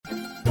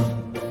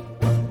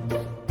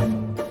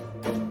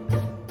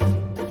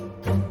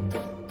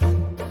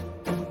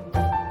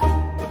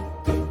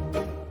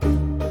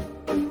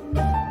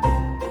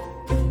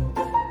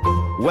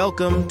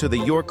Welcome to the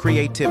Your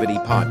Creativity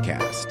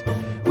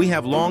podcast. We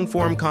have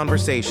long-form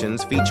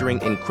conversations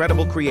featuring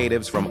incredible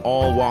creatives from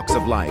all walks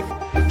of life,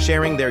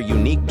 sharing their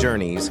unique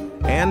journeys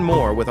and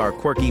more with our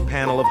quirky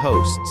panel of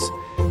hosts,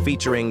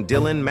 featuring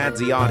Dylan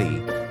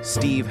Madziotti,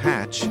 Steve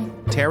Hatch,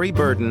 Terry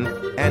Burden,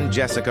 and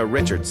Jessica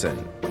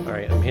Richardson. All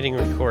right, I'm hitting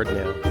record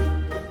now.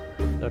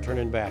 No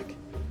turning back.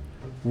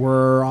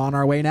 We're on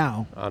our way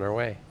now. On our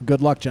way.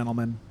 Good luck,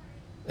 gentlemen.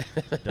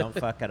 Don't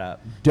fuck it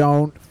up.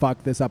 Don't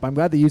fuck this up. I'm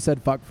glad that you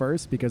said fuck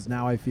first because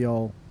now I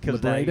feel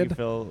liberated. Now you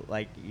feel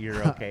like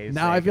you're okay.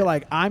 Now I feel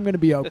like I'm going to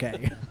be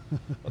okay.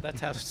 Well, that's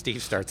how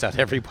Steve starts out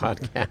every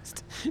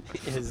podcast.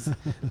 Is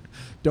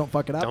don't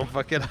fuck it up. Don't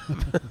fuck it up.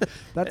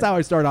 That's how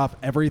I start off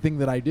everything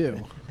that I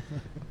do.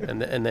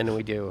 And then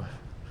we do.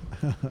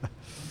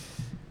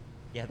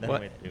 Yeah, then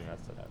What? we do mess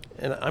it up.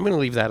 And I'm going to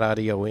leave that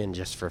audio in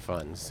just for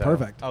fun. So.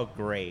 Perfect. Oh,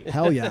 great.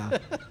 Hell yeah.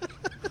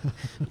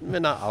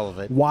 But not all of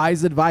it.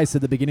 Wise advice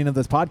at the beginning of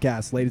this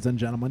podcast, ladies and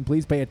gentlemen.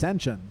 Please pay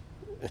attention.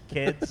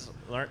 Kids,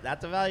 learn.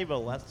 That's a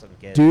valuable lesson,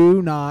 kids.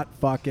 Do not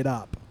fuck it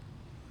up.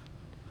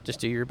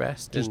 Just do your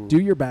best. Just and do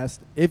your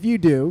best. If you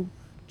do,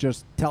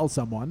 just tell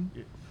someone.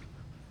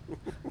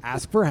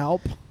 Ask for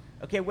help.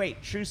 Okay,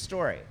 wait. True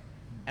story.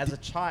 As a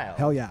child.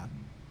 Hell yeah.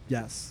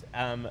 Yes.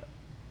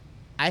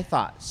 I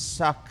thought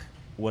suck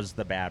was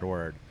the bad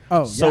word.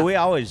 Oh, so yeah. we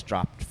always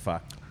dropped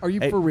fuck. Are you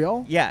for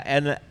real? Yeah,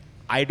 and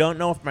I don't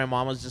know if my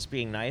mom was just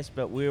being nice,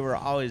 but we were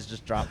always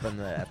just dropping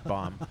the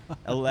F-bomb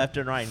left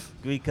and right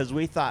because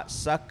we thought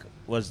suck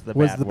was the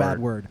bad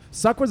word.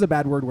 Suck was a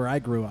bad word where I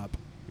grew up.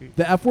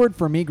 The F word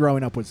for me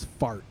growing up was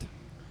fart.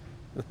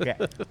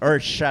 Yeah. Or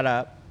shut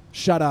up.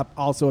 Shut up,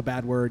 also a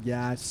bad word.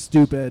 Yeah,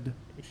 stupid.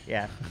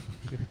 Yeah.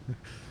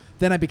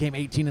 Then I became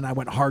 18 and I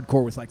went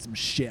hardcore with like some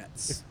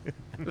shits.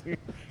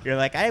 You're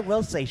like, I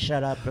will say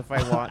shut up if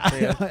I want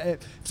to. If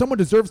someone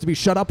deserves to be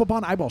shut up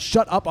upon, I will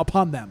shut up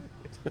upon them.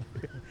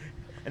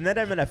 And then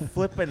I'm going to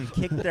flip and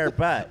kick their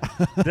butt.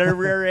 Their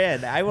rear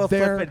end. I will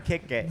flip and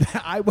kick it.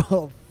 I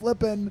will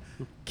flip and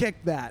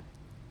kick that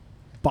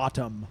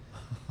bottom.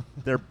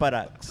 Their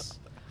buttocks.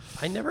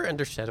 I never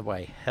understood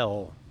why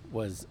hell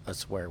was a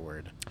swear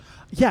word.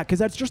 Yeah, because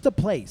that's just a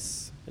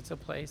place. It's a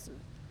place.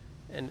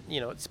 And,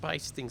 it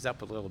spiced things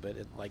up a little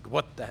bit. Like,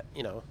 what the,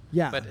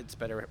 Yeah. But it's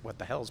better, what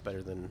the hell's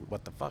better than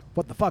what the fuck.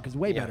 What the fuck is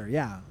way Yeah. better,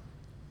 yeah.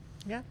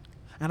 Yeah.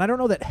 And I don't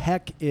know that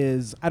heck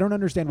is, I don't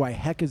understand why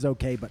heck is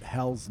okay, but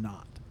hell's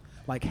not.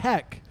 Like,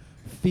 heck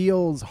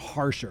feels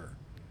harsher.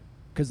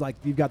 Because, like,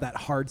 you've got that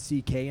hard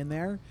CK in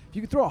there. If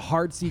you could throw a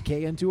hard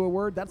CK into a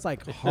word, that's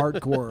like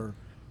hardcore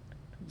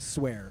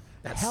swear.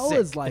 That's Hell sick.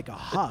 is like a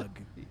hug.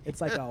 It's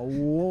like a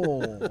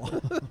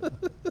whoa.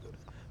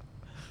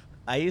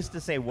 I used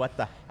to say, what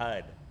the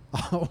HUD?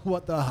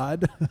 What the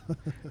HUD?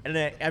 And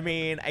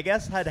I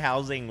guess HUD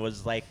housing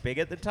was, like, big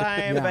at the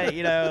time. Yeah.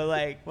 But,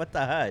 like, what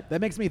the HUD? That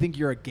makes me think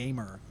you're a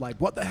gamer. Like,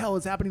 what the hell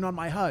is happening on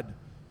my HUD?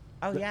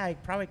 Oh, yeah, I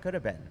probably could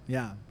have been.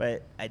 Yeah.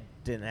 But I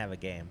didn't have a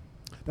game.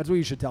 That's what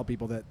you should tell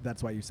people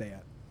that's why you say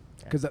it.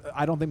 Because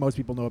I don't think most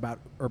people know about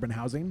urban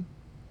housing.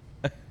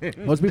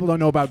 Most people don't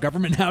know about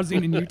government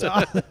housing in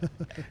Utah.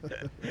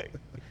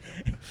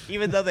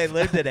 Even though they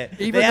lived in it.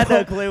 They had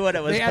no clue what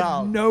it was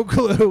called. They had no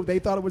clue. They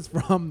thought it was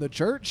from the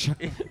church.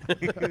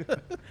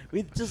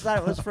 We just thought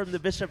it was from the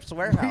Bishop's We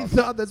Warehouse.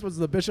 thought this was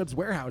the Bishop's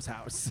Warehouse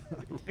house.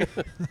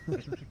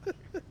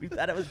 We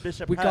thought it was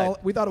Bishop We HUD.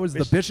 thought it was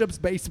the Bishop's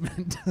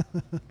basement.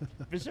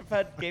 Bishop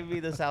HUD gave me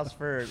this house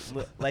for,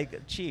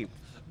 like, cheap.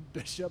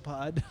 Bishop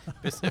HUD.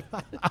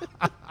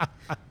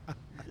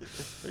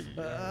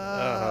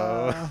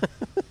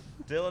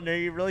 Dylan, are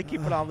you really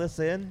keeping all this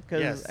in?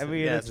 Because, Yes.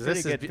 it's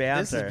pretty good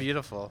banter. This is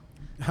beautiful.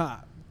 Huh.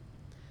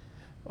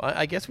 Well,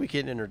 I guess we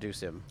can introduce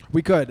him.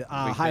 We could. We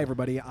Hi, could.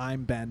 everybody.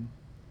 I'm Ben,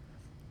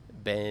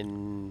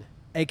 Ben.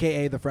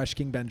 a.k.a. the Fresh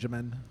King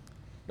Benjamin.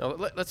 No,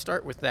 let's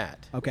start with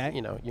that. Okay.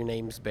 Your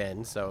name's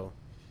Ben, so,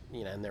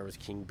 and there was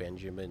King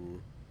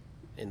Benjamin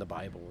in the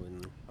Bible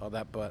and all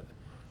that, but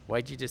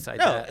why'd you decide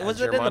that? No, was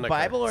as it your in the moniker?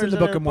 Bible or It's in is the it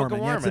Book in of the Book Mormon. of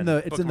Yeah, Mormon?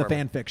 it's Book in the of fan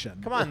Mormon. fiction.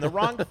 Come on, the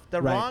wrong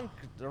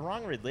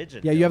Right.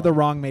 religion. Yeah, you have the Dylan.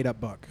 wrong made-up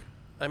book.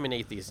 I'm an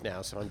atheist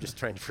now, so I'm just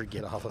trying to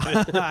forget all of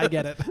it. I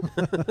get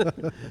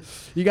it.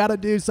 You got to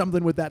do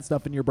something with that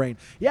stuff in your brain.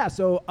 Yeah,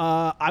 so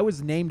I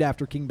was named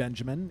after King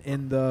Benjamin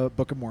in the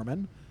Book of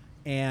Mormon,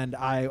 and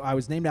I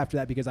was named after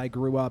that because I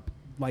grew up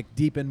like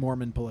deep in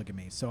Mormon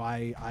polygamy. So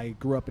I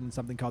grew up in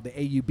something called the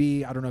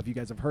AUB. I don't know if you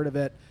guys have heard of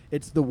it.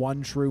 It's the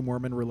one true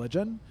Mormon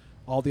religion.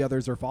 All the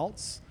others are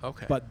false.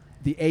 Okay. But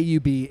the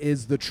AUB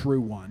is the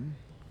true one,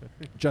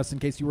 just in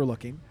case you were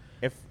looking.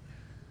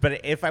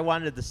 But if I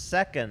wanted the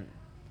second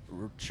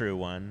true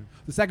one,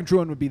 The second true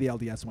one would be the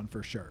LDS one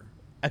for sure.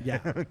 Yeah,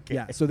 Okay.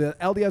 yeah. So the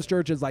LDS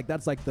church is like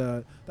that's like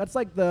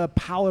the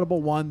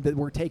palatable one that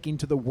we're taking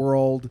to the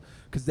world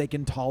because they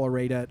can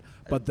tolerate it.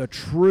 But the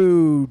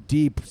true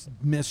deep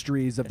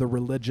mysteries of the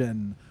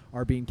religion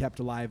are being kept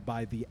alive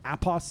by the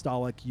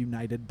Apostolic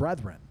United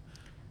Brethren.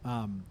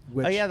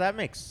 Which oh yeah, that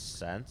makes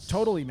sense.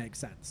 totally makes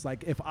sense.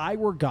 Like if I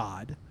were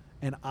God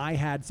and I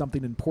had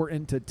something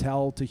important to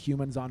tell to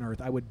humans on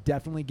Earth, I would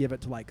definitely give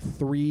it to like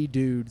 3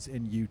 dudes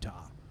in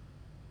Utah.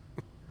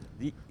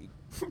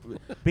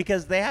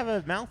 Because they have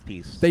a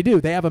mouthpiece. They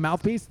do. They have a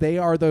mouthpiece. They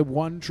are the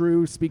one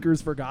true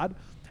speakers for God.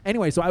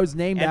 Anyway, so I was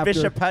named after...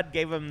 Bishop Hudd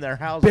gave them their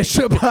housing.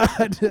 Bishop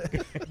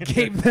Hudd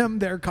gave them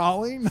their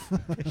calling.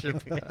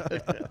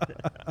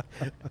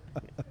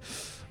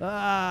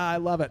 I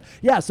love it.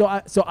 Yeah, so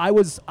I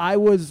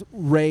was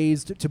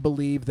raised to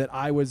believe that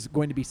I was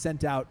going to be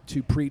sent out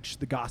to preach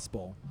the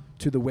gospel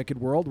to the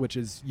wicked world, which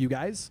is you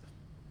guys.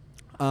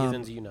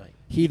 Heathens unite.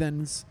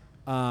 Heathens,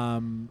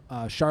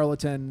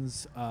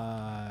 charlatans,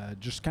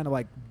 just kind of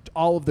like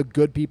all of the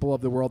good people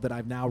of the world that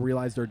I've now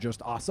realized are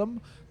just awesome.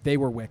 They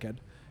were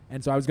wicked.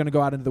 And so I was going to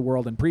go out into the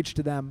world and preach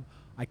to them.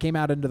 I came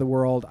out into the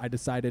world. I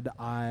decided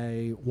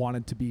I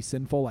wanted to be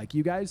sinful like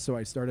you guys. So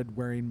I started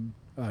wearing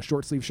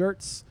short sleeve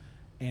shirts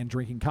and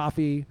drinking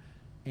coffee.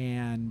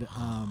 And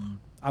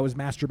I was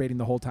masturbating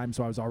the whole time.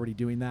 So I was already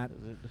doing that.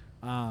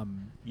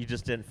 You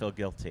just didn't feel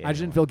guilty. I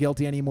just didn't feel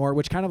guilty anymore,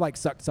 which kind of like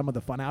sucked some of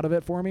the fun out of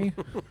it for me.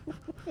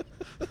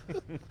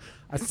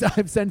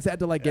 I've since had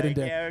to like get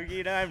into.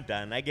 Yeah, I'm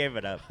done. I gave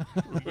it up.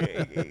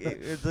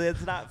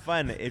 It's not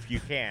fun if you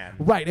can.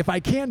 Right. If I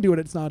can do it,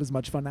 it's not as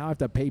much fun. Now I have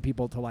to pay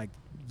people to like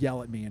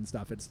yell at me and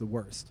stuff. It's the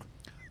worst.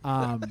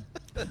 I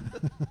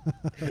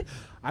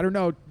don't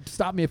know.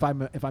 Stop me if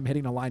I'm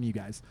hitting a line, you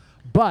guys.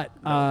 But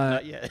No,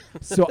 not yet.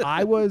 so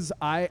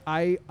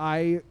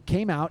I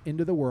came out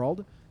into the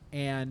world,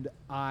 and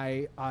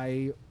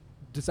I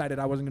decided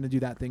I wasn't going to do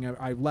that thing.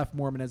 I left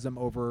Mormonism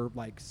over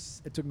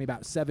it took me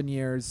about 7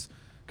 years,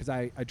 because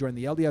I joined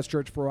the LDS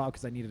church for a while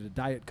because I needed a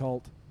diet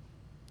cult.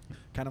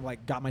 Kind of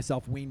like got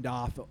myself weaned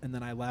off, and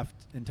then I left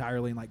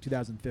entirely in like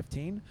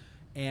 2015.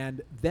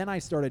 And then I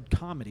started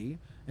comedy.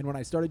 And when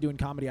I started doing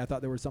comedy, I thought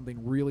there was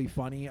something really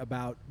funny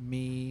about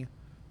me.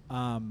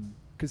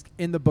 Because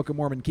in the Book of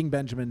Mormon, King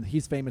Benjamin,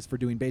 he's famous for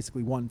doing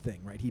basically one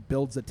thing, right? He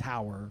builds a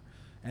tower,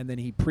 and then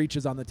he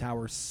preaches on the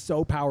tower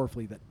so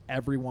powerfully that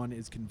everyone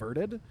is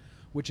converted,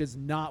 which is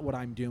not what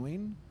I'm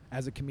doing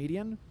as a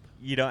comedian.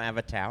 You don't have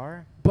a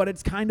tower? But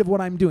it's kind of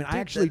what I'm doing. Dude, I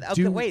actually okay,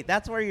 do. Wait,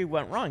 that's where you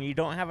went wrong. You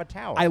don't have a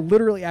tower. I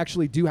literally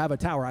actually do have a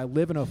tower. I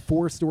live in a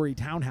 4-story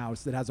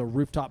townhouse that has a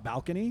rooftop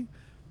balcony.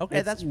 Okay,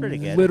 It's that's pretty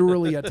good.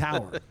 Literally a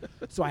tower.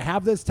 So I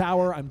have this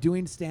tower. I'm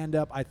doing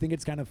stand-up. I think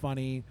it's kind of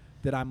funny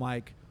that I'm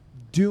like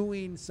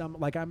doing some,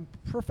 like I'm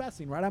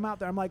professing, right? I'm out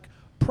there. I'm like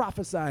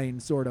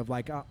prophesying, sort of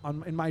like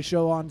in my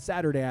show on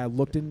Saturday. I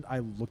looked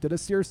at a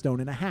seer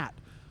stone in a hat.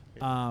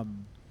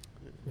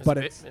 But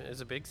it was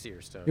a big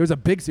seer stone. It was a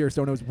big seer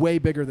stone. It was way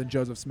bigger than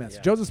Joseph Smith's.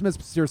 Yeah. Joseph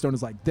Smith's seer stone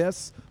is like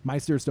this. My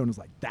seer stone is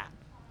like that.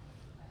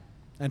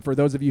 And for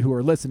those of you who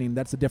are listening,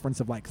 that's a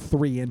difference of like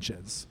 3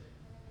 inches.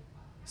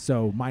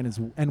 So mine is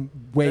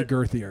way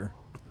girthier.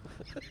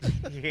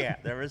 Yeah,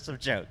 there were some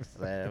jokes.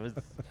 I was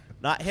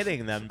not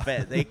hitting them,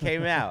 but they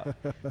came out.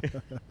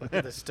 Look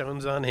at the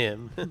stones on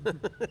him.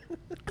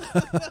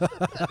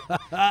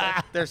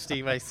 There,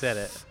 Steve, I said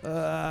it. Your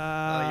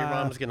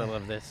mom's going to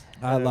love this.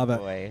 I love it.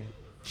 Boy.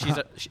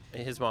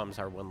 His mom's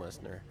our one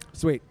listener.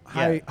 Sweet.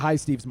 Hi,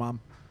 Steve's mom.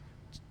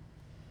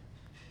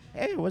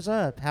 Hey, what's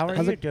up? How are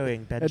you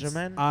doing,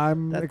 Benjamin?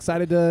 I'm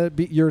excited to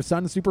be your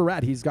son's super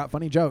rad. He's got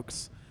funny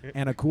jokes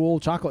and a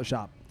cool chocolate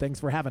shop. Thanks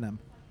for having him.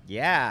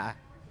 Yeah.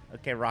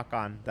 Okay, rock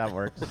on. That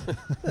works.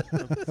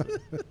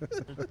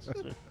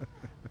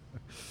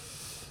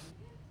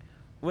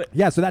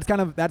 Yeah, so that's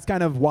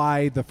kind of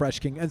why the Fresh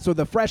King. And so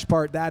the fresh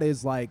part, that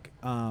is like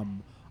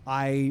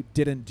I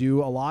didn't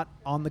do a lot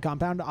on the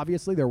compound.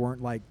 Obviously, there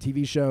weren't like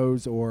TV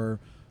shows or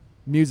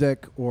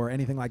music or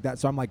anything like that.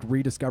 So I'm like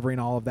rediscovering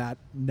all of that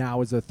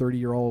now as a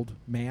 30-year-old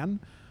man.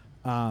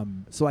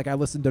 So like I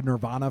listened to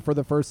Nirvana for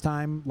the first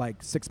time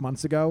like 6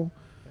 months ago.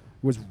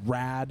 It was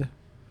rad.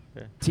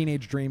 Yeah.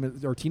 Teenage Dream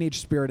or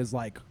Teenage Spirit is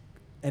like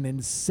an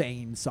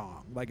insane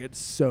song. Like it's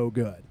so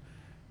good.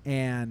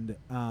 And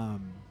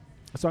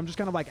so I'm just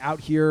kind of like out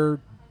here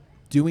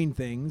doing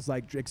things,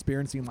 like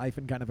experiencing life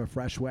in kind of a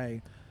fresh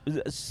way.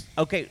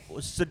 Okay,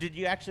 so did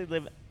you actually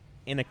live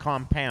in a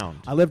compound?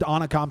 I lived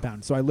on a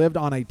compound. So I lived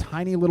on a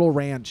tiny little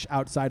ranch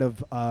outside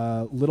of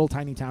a little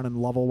tiny town in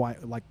Lovell,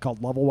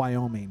 called Lovell,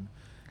 Wyoming.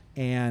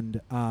 And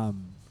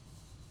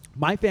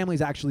my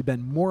family's actually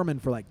been Mormon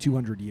for like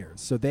 200 years.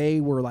 So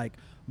they were like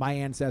my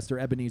ancestor,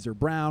 Ebenezer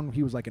Brown.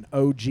 He was like an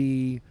OG.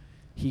 He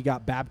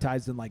got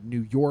baptized in like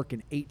New York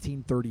in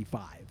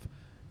 1835.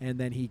 And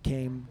then he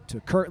came to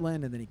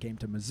Kirtland, and then he came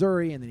to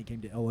Missouri, and then he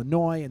came to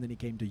Illinois, and then he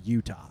came to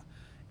Utah.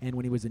 And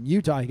when he was in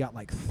Utah, he got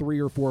like 3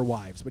 or 4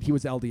 wives, but he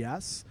was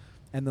LDS.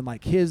 And then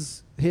like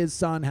his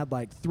son had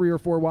like 3 or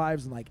 4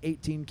 wives and like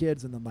 18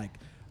 kids. And then like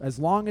as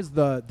long as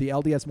the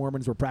LDS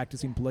Mormons were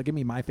practicing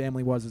polygamy, my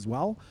family was as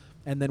well.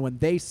 And then when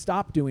they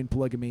stopped doing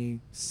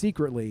polygamy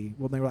secretly,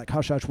 when they were like,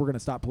 hush, hush, we're going to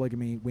stop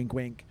polygamy, wink,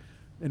 wink,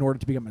 in order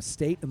to become a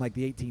state in like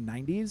the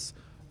 1890s,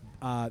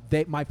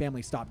 my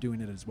family stopped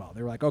doing it as well.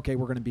 They were like, okay,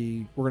 we're going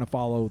to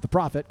follow the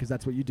prophet because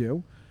that's what you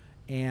do.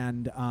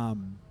 And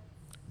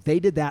they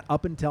did that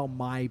up until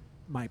my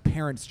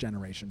parents'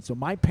 generation. So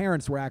my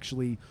parents were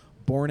actually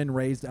born and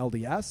raised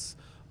LDS,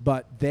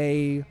 but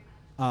they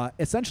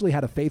essentially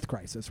had a faith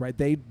crisis, right?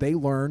 They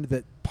learned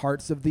that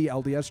parts of the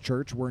LDS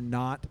church were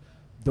not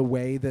the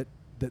way that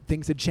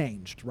things had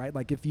changed, right?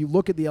 Like if you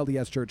look at the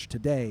LDS church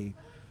today,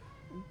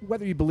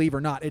 whether you believe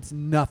or not, it's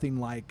nothing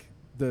like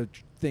the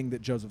thing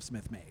that Joseph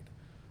Smith made.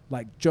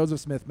 Like Joseph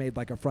Smith made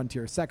like a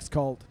frontier sex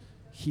cult.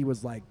 He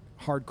was like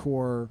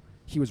hardcore.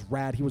 He was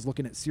rad. He was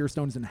looking at seer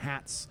stones and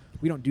hats.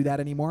 We don't do that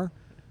anymore.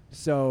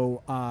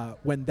 So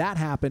when that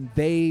happened,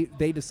 they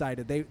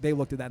decided, they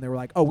looked at that and they were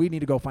like, oh, we need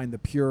to go find the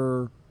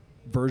pure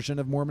version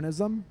of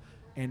Mormonism.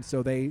 And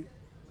so they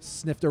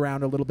sniffed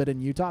around a little bit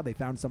in Utah. They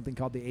found something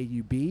called the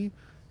AUB,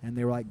 and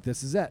they were like,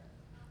 this is it.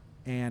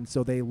 And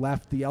so they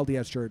left the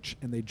LDS church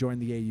and they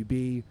joined the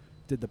AUB,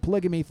 did the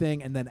polygamy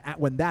thing, and then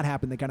when that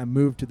happened, they kind of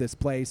moved to this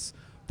place.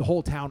 The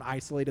whole town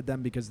isolated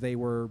them because they'd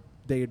grown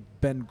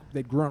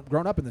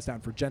up in this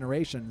town for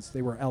generations.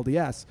 They were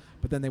LDS,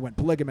 but then they went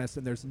polygamous,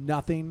 and there's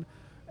nothing.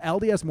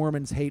 LDS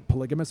Mormons hate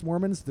polygamous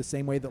Mormons the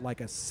same way that like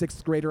a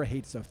 6th grader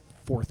hates a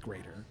 4th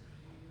grader.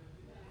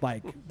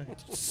 Like,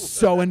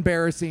 so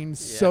embarrassing,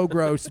 so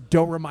gross.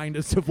 Don't remind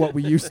us of what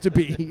we used to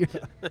be.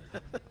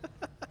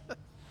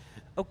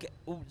 Okay,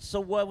 so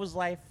what was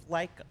life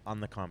like on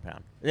the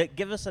compound?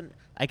 Give us an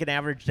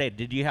average day.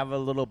 Did you have a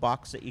little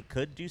box that you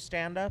could do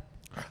stand-up?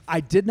 I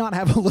did not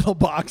have a little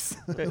box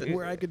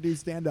where I could do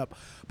stand-up,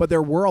 but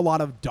there were a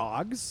lot of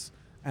dogs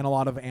and a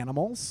lot of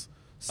animals.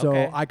 So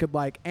okay. I could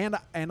like, and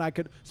I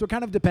could, so it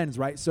kind of depends,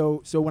 right?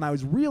 So when I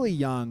was really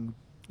young,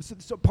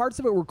 so parts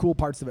of it were cool,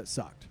 parts of it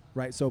sucked,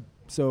 right? So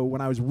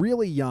when I was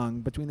really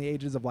young, between the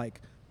ages of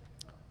like,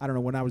 I don't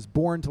know, when I was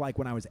born to like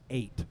when I was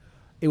 8,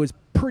 it was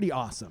pretty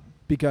awesome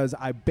because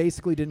I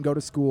basically didn't go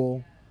to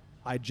school.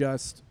 I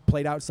just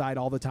played outside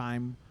all the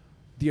time.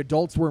 The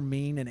adults were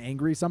mean and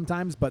angry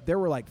sometimes, but there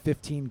were like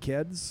 15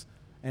 kids,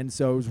 and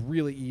so it was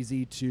really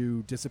easy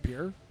to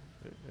disappear.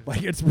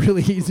 Like it's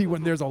really easy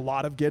when there's a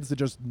lot of kids to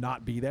just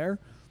not be there.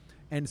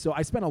 And so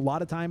I spent a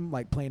lot of time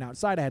like playing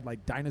outside. I had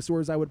like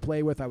dinosaurs I would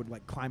play with. I would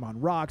like climb on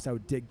rocks. I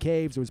would dig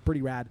caves. It was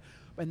pretty rad.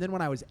 And then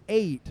when I was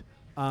 8,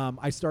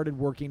 I started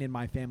working in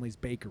my family's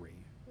bakery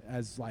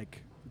as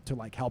like to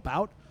like help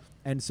out.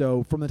 And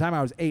so from the time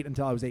I was 8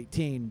 until I was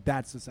 18,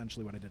 that's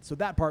essentially what I did. So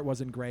that part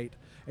wasn't great.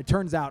 It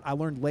turns out I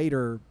learned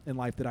later in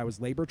life that I was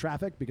labor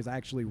trafficked because I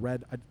actually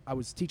read, I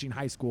was teaching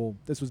high school.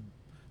 This was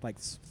like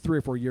 3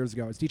 or 4 years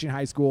ago. I was teaching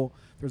high school.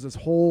 There's this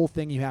whole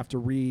thing you have to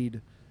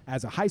read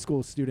as a high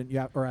school student,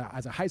 or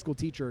as a high school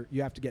teacher.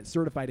 You have to get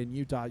certified in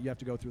Utah. You have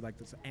to go through like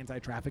this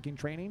anti-trafficking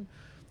training.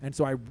 And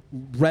so I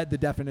read the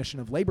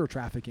definition of labor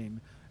trafficking,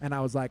 and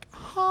I was like,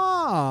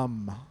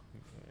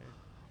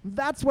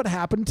 that's what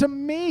happened to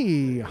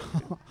me.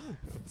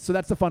 So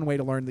that's the fun way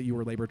to learn that you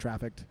were labor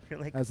trafficked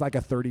Like, as like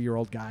a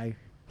 30-year-old guy.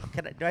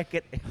 Do I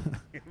get?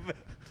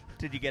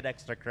 Did you get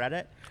extra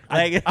credit?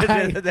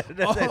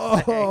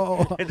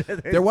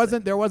 There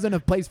wasn't a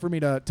place for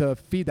me to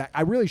feed that.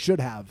 I really should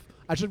have.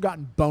 I should have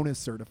gotten bonus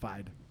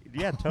certified.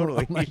 Yeah,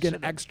 totally. Like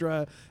an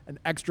extra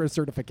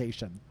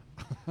certification.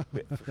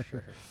 For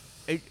sure.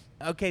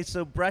 Okay,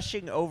 so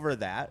brushing over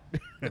that.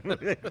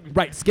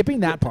 Right, skipping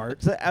that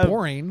part.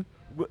 Boring.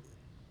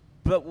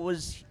 But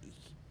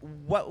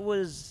what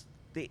was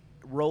the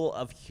role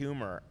of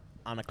humor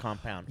on a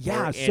compound?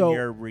 Yeah, or so in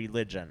your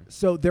religion.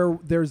 So there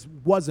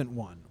wasn't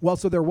one. Well,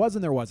 so there was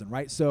and there wasn't,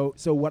 right? So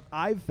what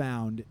I've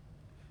found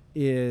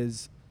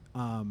is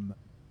I've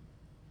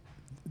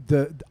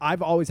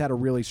always had a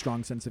really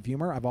strong sense of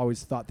humor. I've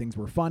always thought things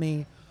were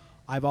funny.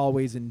 I've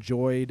always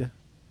enjoyed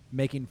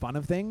making fun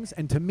of things,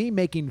 and to me,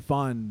 making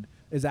fun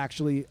is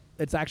actually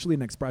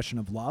an expression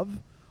of love.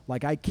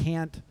 Like I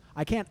can't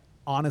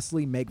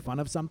honestly make fun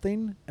of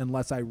something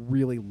unless I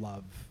really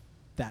love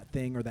that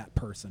thing or that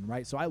person,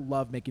 right? So I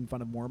love making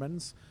fun of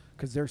Mormons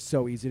because they're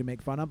so easy to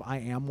make fun of. I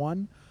am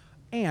one,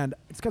 and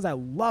it's because I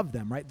love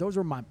them, right? Those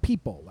are my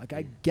people. Like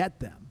I get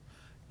them,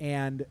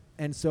 and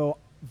so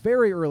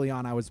very early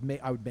on, I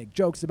would make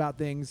jokes about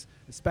things,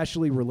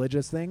 especially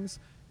religious things,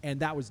 and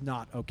that was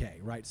not okay,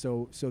 right?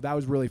 So that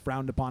was really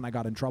frowned upon. I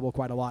got in trouble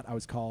quite a lot. I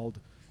was called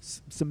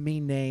some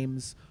mean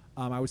names.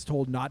 I was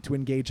told not to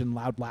engage in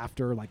loud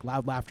laughter. Like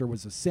loud laughter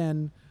was a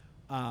sin.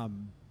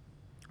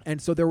 And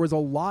so there was a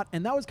lot,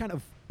 and that was kind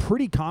of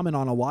pretty common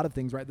on a lot of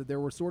things, right? That there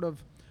were sort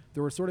of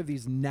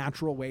these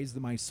natural ways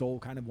that my soul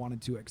kind of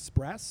wanted to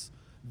express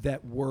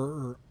that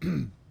were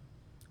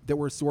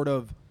sort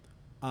of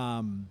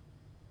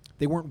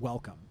they weren't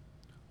welcome,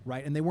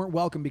 right? And they weren't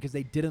welcome because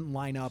they didn't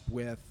line up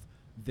with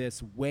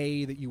this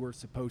way that you were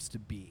supposed to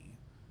be.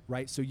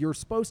 Right? So you're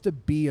supposed to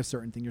be a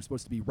certain thing. You're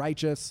supposed to be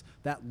righteous.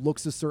 That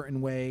looks a certain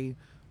way.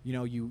 You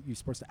know, you're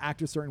supposed to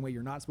act a certain way.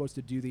 You're not supposed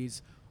to do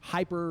these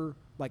hyper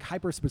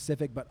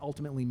specific, but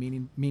ultimately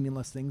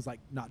meaningless things like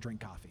not drink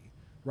coffee,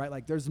 right?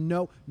 Like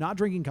not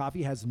drinking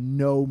coffee has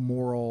no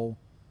moral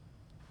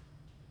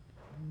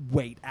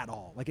weight at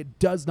all. Like it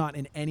does not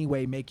in any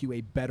way make you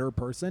a better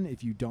person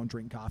if you don't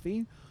drink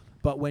coffee.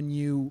 But when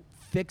you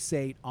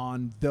fixate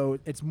on those,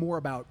 it's more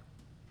about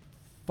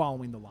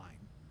following the line.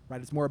 Right,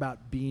 it's more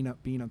about being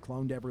a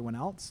clone to everyone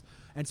else,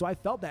 and so I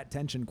felt that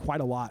tension quite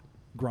a lot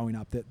growing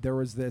up, that there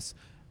was this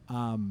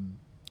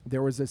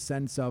there was a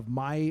sense of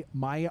my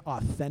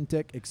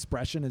authentic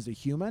expression as a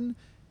human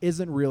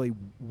isn't really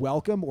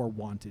welcome or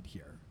wanted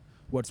here.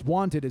 What's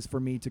wanted is for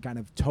me to kind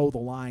of toe the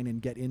line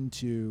and get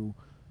into,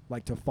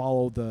 like, to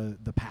follow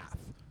the path,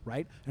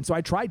 right? And so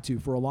I tried to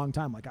for a long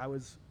time. Like, I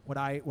was when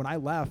I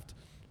left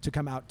to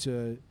come out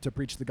to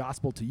preach the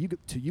gospel to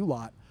you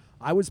lot,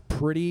 I was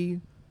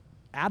pretty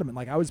adamant.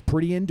 Like, I was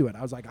pretty into it.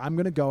 I was like, I'm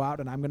going to go out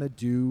and I'm going to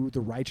do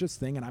the righteous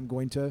thing, and I'm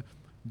going to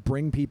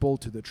bring people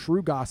to the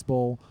true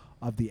gospel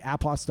of the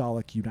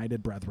Apostolic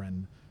United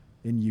Brethren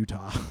in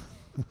Utah.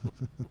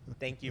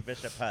 Thank you,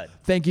 Bishop Hudd.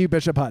 Thank you,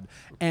 Bishop Hudd.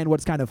 And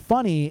what's kind of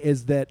funny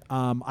is that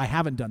I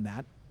haven't done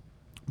that,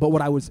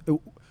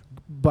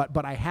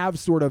 but I have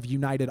sort of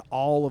united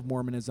all of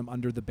Mormonism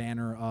under the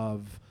banner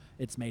of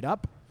it's made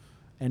up.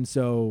 And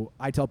so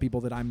I tell people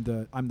that I'm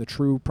the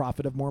true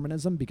prophet of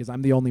Mormonism, because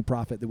I'm the only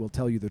prophet that will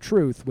tell you the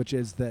truth, which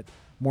is that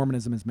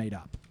Mormonism is made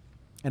up.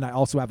 And I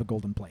also have a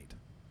golden plate.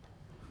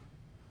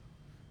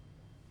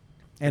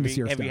 And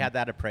Have you had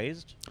that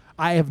appraised?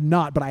 I have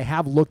not, but I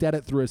have looked at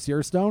it through a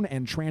seer stone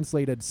and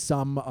translated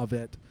some of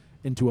it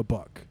into a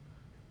book.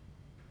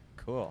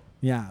 Cool.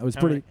 Yeah, it was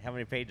How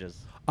many pages?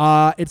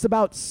 It's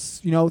about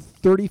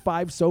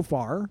 35 so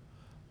far,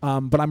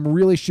 but I'm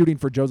really shooting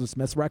for Joseph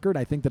Smith's record.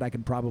 I think that I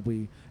can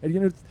probably,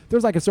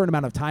 there's like a certain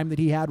amount of time that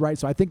he had, right?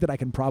 So I think that I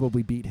can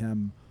probably beat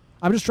him.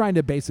 I'm just trying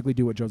to basically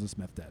do what Joseph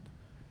Smith did.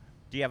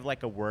 Do you have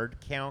like a word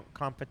count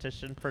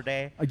competition per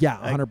day? Yeah,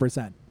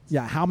 100%.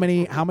 Yeah, how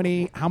many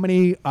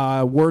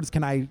words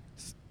can I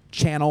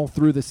channel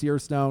through the seer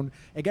stone?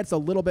 It gets a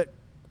little bit,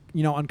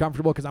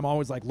 uncomfortable because I'm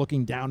always like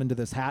looking down into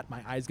this hat.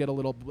 My eyes get a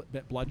little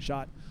bit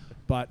bloodshot,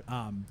 but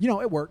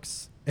it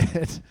works.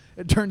 It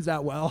turns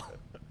out well.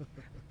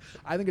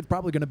 I think it's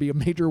probably going to be a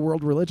major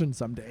world religion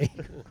someday.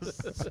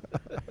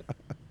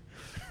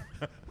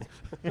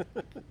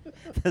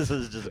 This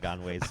has just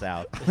gone way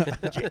south.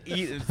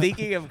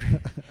 Thinking of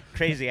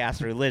crazy ass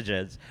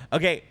religions.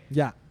 Okay.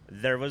 Yeah.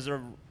 There was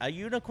a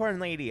unicorn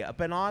lady up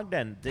in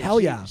Ogden.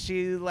 Yeah.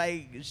 She's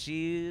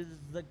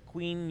the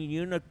queen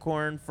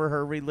unicorn for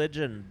her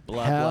religion.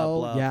 Blah,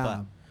 Hell blah, blah, yeah.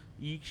 blah.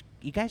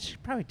 You guys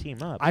should probably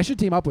team up. I should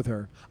team up with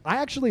her. I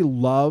actually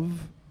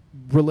love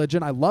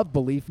religion. I love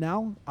belief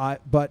now.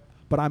 But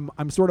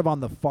I'm sort of on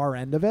the far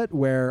end of it,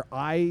 where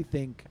I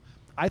think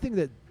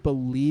that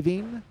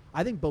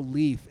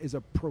belief is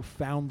a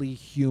profoundly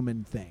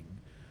human thing,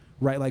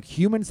 right? Like,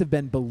 humans have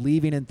been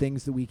believing in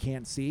things that we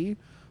can't see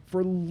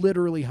for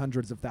literally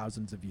hundreds of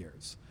thousands of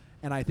years.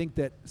 And I think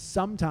that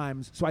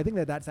I think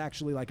that that's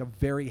actually like a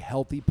very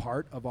healthy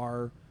part of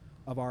our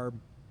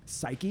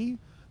psyche,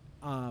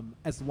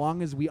 as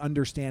long as we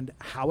understand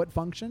how it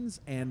functions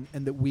and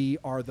that we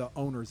are the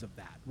owners of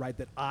that, right?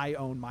 That I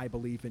own my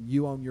belief and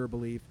you own your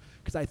belief.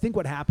 Because I think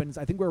what happens,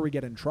 where we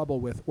get in trouble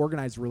with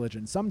organized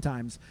religion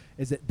sometimes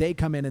is that they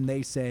come in and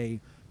they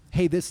say,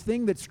 hey, this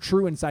thing that's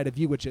true inside of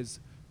you, which is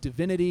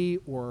divinity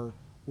or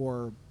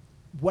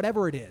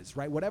whatever it is,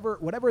 right?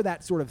 Whatever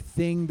that sort of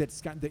thing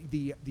that's got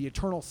the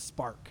eternal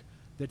spark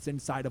that's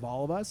inside of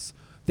all of us,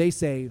 they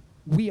say,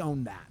 we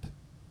own that.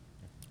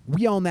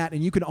 We own that,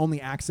 and you can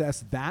only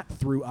access that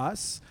through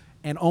us,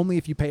 and only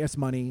if you pay us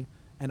money,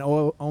 and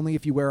only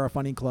if you wear our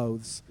funny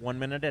clothes. 1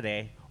 minute a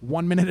day.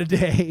 1 minute a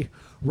day,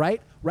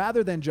 right?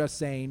 Rather than just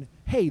saying,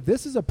 hey,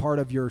 this is a part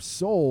of your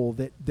soul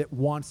that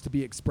wants to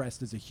be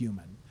expressed as a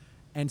human.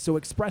 And so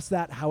express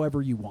that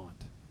however you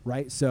want,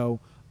 right?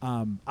 So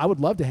I would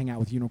love to hang out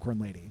with Unicorn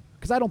Lady,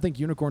 because I don't think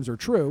unicorns are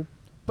true,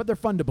 but they're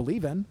fun to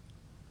believe in.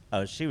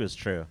 Oh, she was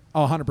true.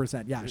 Oh,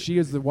 100%. Yeah, she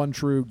is the one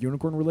true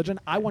unicorn religion.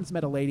 I once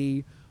met a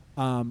lady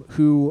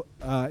who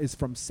is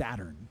from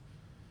Saturn.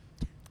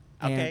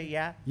 Okay,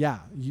 yeah. Yeah.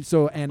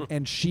 So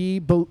and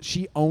she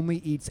only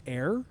eats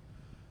air,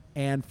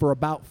 and for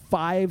about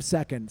 5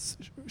 seconds,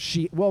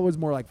 it was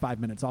more like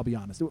 5 minutes, I'll be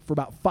honest. For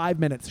about 5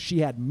 minutes, she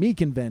had me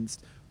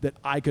convinced that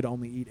I could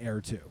only eat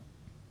air too.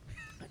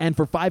 And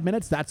for 5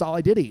 minutes, that's all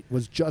I did eat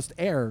was just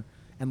air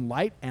and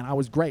light, and I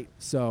was great.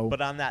 So,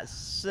 but on that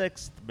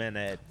 6th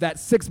minute,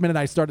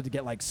 I started to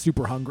get like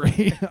super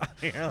hungry.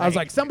 I was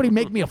like, somebody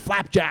make me a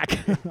flapjack.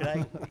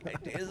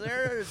 Is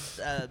there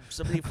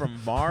somebody from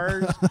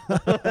Mars?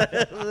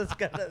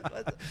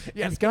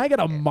 Yes, can I get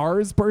a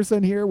Mars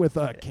person here with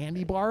a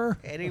candy bar?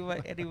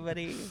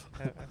 Anybody?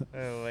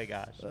 Oh my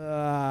gosh.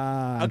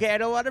 Okay, I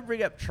don't want to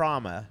bring up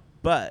trauma,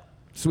 but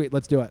sweet,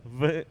 let's do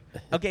it.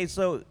 Okay,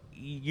 so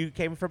you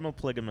came from a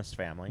polygamous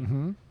family.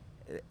 Mm-hmm.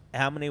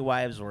 How many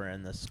wives were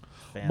in this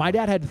family? My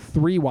dad had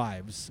 3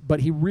 wives,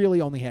 but he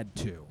really only had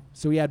 2.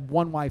 So he had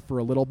one wife for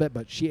a little bit,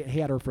 but he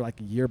had her for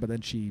like a year, but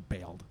then she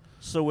bailed.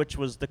 So which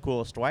was the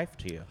coolest wife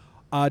to you?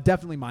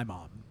 Definitely my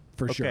mom,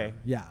 for sure.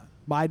 Yeah.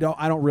 I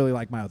don't really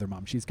like my other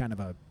mom. She's kind of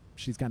a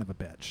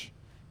bitch.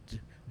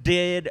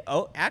 Did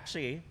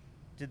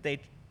they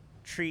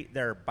treat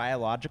their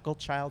biological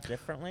child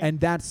differently? And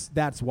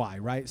that's why,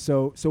 right?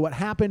 So what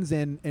happens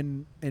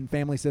in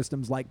family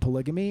systems like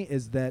polygamy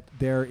is that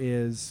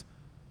there's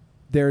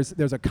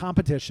a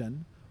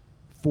competition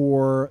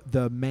for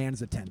the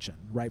man's attention,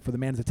 right? For the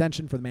man's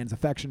attention, for the man's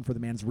affection, for the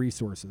man's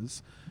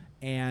resources.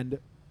 And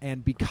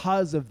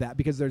because of that,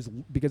 because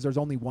there's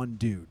only one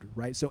dude,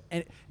 right? So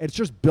and it's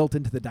just built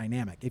into the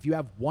dynamic. If you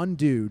have one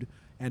dude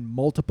and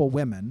multiple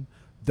women,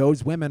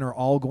 those women are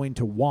all going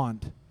to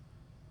want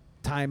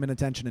time and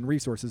attention and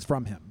resources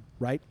from him,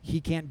 right? He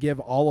can't give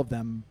all of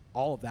them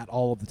all of that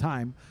all of the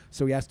time,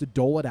 so he has to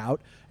dole it out.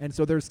 And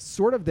so there's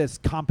sort of this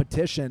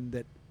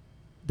competition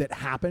that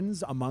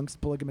happens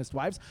amongst polygamist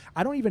wives.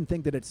 I don't even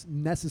think that it's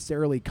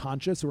necessarily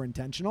conscious or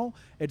intentional.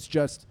 It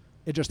just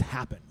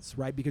happens,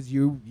 right? Because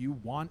you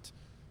want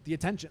the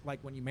attention. Like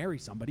when you marry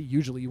somebody,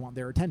 usually you want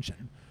their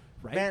attention,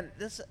 right? Man,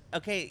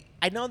 okay,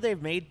 I know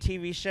they've made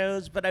TV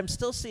shows, but I'm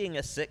still seeing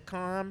a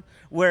sitcom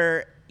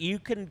where you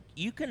can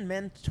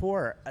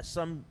mentor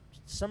some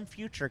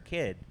future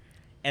kid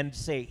and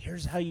say,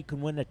 here's how you can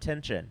win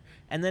attention,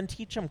 and then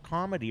teach them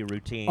comedy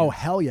routines. Oh,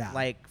 hell yeah.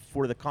 Like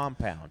for the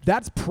compound.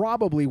 That's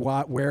probably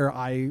where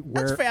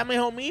That's family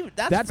home eve.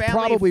 That's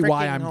probably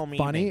why I'm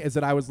funny, is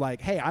that I was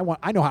like, hey,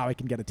 I know how I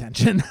can get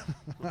attention.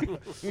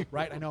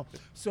 Right? I know.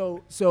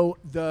 So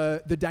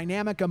the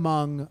dynamic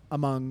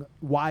among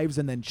wives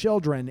and then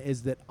children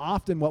is that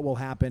often what will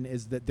happen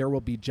is that there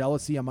will be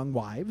jealousy among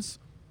wives,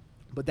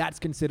 but that's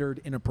considered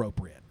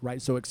inappropriate,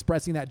 right? So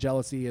expressing that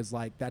jealousy is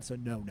like, that's a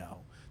no-no.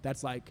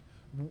 That's like,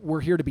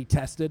 we're here to be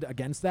tested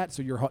against that,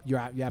 so you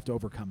have to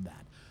overcome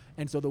that.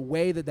 And so the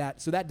way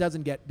that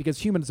doesn't get, because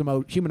human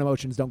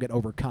emotions don't get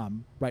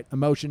overcome, right?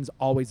 Emotions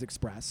always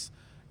express.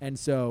 And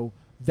so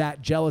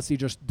that jealousy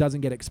just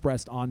doesn't get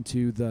expressed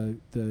onto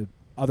the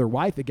other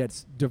wife. It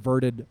gets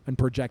diverted and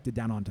projected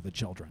down onto the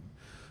children.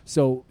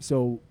 So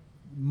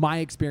my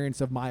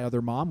experience of my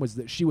other mom was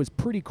that she was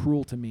pretty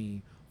cruel to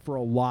me for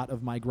a lot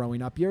of my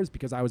growing up years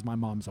because I was my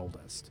mom's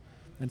oldest.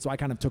 And so I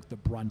kind of took the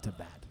brunt of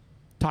that.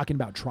 Talking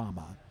about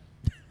trauma.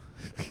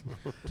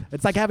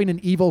 It's like having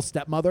an evil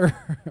stepmother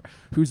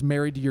who's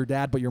married to your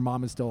dad, but your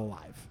mom is still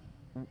alive.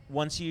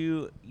 Once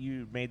you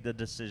made the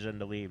decision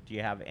to leave, do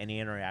you have any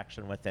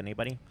interaction with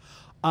anybody?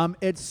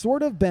 It's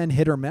sort of been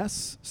hit or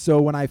miss. So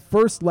when I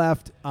first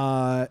left,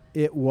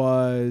 it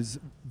was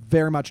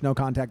very much no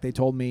contact. They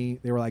told me,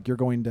 they were like, you're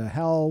going to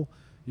hell.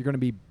 You're going to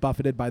be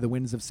buffeted by the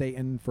winds of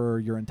Satan for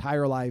your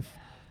entire life,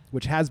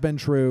 which has been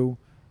true.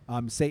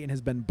 Satan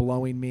has been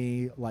blowing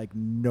me like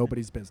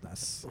nobody's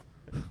business.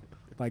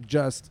 Like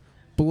just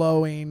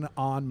blowing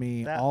on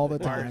me all the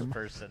time. That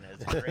person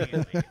is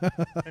crazy.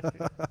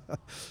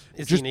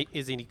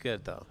 Is he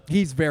good though?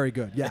 He's very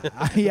good. Yeah,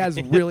 he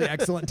has really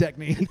excellent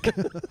technique.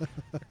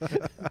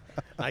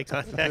 Eye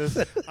contact.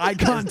 Eye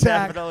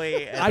contact.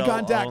 Eye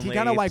contact. He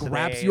kind of like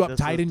wraps you up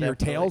tight in your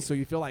tail, so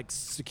you feel like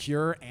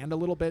secure and a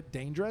little bit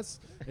dangerous.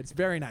 It's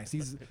very nice.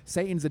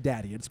 Satan's a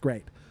daddy. It's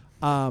great.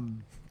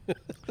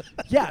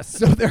 Yeah.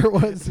 So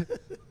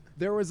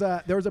there was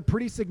a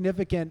pretty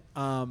significant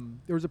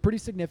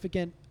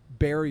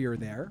barrier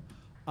there.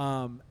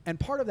 And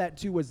part of that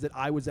too was that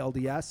I was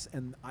LDS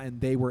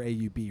and they were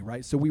AUB,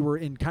 right? So we were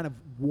in kind of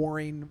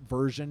warring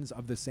versions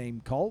of the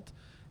same cult,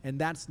 and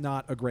that's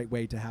not a great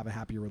way to have a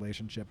happy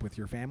relationship with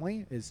your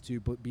family, is to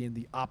be in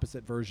the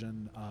opposite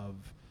version of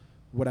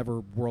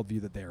whatever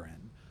worldview that they're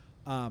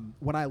in.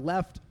 When I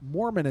left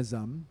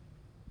Mormonism,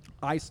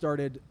 I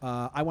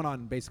went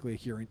on basically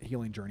a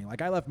healing journey.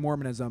 Like I left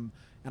Mormonism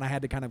and I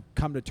had to kind of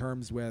come to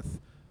terms with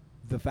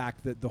the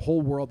fact that the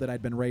whole world that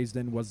I'd been raised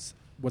in was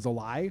a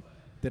lie,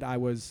 that I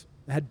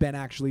had been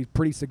actually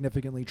pretty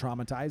significantly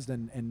traumatized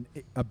and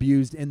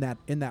abused in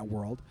that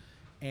world.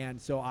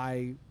 And so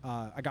I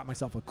got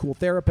myself a cool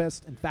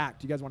therapist. In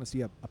fact, you guys want to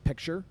see a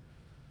picture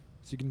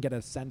so you can get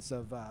a sense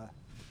of...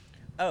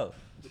 Oh,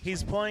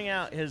 he's pulling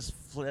out his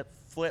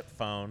flip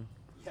phone.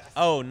 Yes.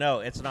 Oh, no,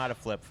 it's not a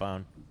flip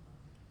phone.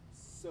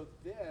 So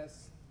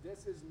this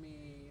is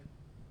me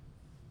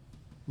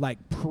like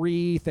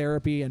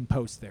pre-therapy and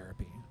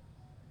post-therapy.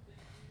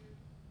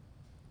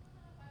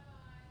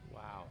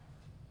 Wow.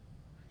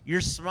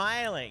 You're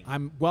smiling.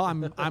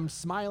 I'm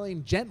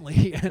smiling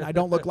gently, and I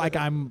don't look like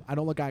I'm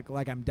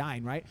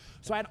dying, right?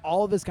 So I had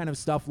all of this kind of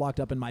stuff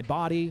locked up in my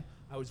body.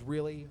 I was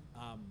really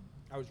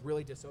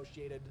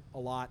dissociated a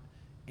lot,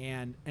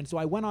 and so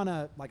I went on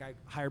I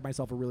hired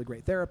myself a really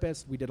great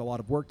therapist. We did a lot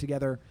of work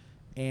together,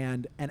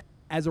 and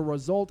as a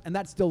result, and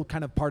that's still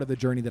kind of part of the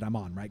journey that I'm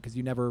on, right? Because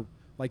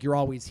you're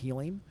always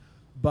healing.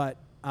 But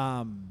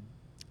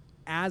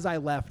as I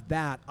left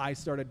that, I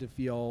started to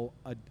feel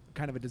a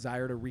kind of a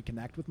desire to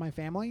reconnect with my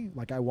family.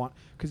 Like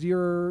because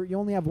you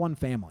only have one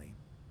family,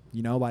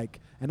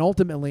 and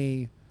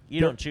ultimately... You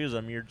don't choose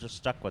them. You're just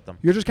stuck with them.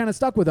 You're just kind of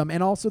stuck with them.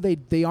 And also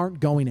they aren't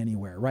going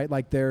anywhere, right?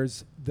 Like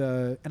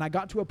and I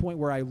got to a point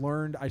where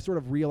I sort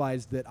of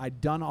realized that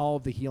I'd done all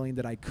of the healing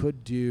that I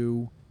could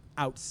do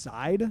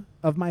outside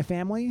of my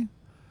family,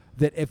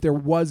 that if there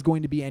was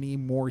going to be any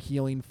more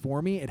healing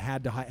for me, it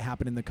had to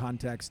happen in the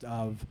context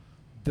of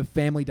the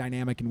family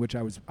dynamic in which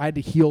I had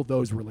to heal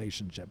those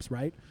relationships,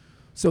 right?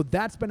 So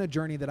that's been a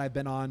journey that I've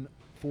been on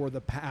for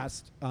the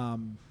past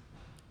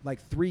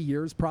 3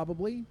 years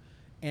probably.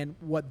 And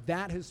what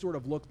that has sort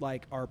of looked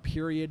like are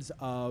periods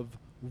of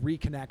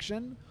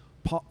reconnection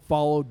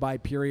followed by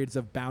periods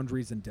of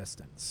boundaries and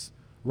distance,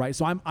 right?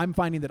 So I'm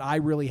finding that I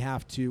really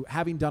have to,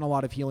 having done a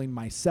lot of healing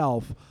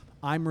myself,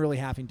 I'm really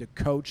having to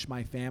coach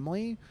my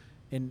family,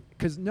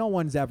 because no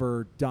one's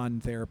ever done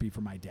therapy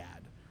for my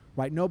dad,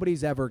 right?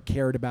 Nobody's ever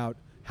cared about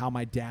how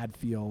my dad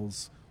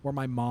feels or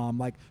my mom.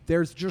 Like,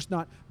 there's just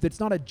not, it's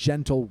not a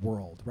gentle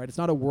world, right? It's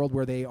not a world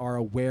where they are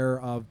aware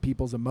of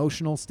people's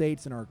emotional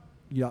states and are,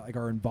 like,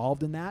 are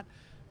involved in that.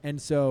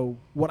 And so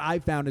what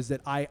I've found is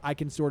that I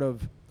can sort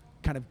of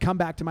kind of come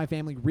back to my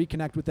family,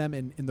 reconnect with them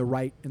in the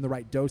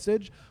right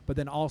dosage, but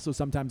then also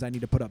sometimes I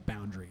need to put up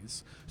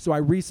boundaries. So I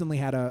recently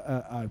had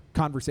a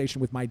conversation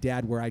with my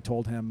dad where I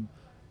told him,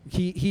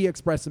 he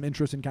expressed some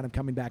interest in kind of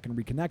coming back and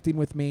reconnecting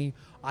with me.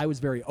 I was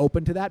very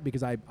open to that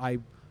because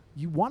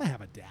you want to have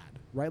a dad,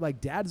 right?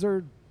 Like, dads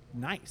are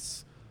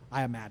nice,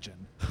 I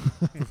imagine,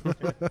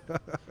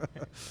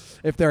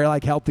 if they're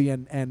like healthy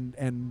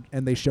and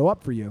they show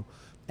up for you.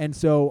 And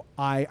so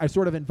I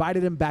sort of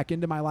invited him back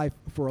into my life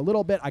for a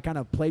little bit. I kind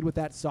of played with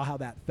that, saw how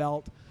that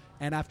felt.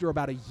 And after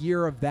about a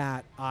year of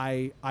that,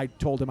 I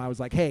told him, I was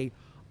like, hey,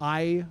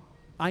 I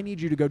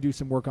need you to go do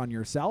some work on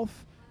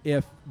yourself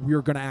if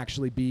we're going to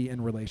actually be in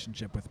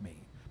relationship with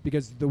me.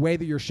 Because the way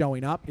that you're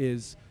showing up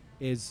is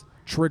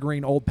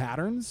triggering old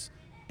patterns,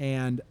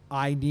 and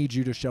I need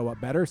you to show up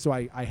better. So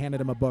I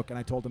handed him a book, and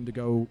I told him to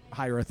go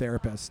hire a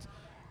therapist,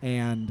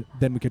 and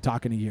then we could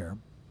talk in a year.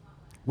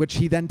 Which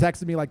he then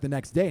texted me like the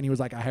next day, and he was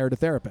like, I hired a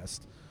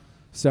therapist.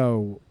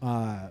 So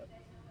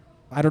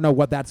I don't know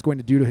what that's going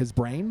to do to his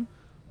brain,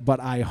 but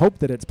I hope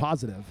that it's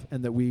positive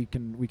and that we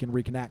can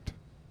reconnect.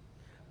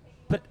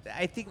 But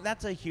I think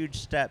that's a huge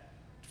step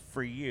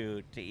for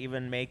you to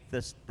even make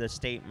the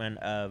statement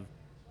of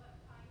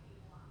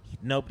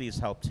nobody's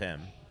helped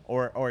him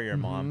or your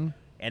mom,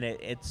 and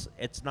it's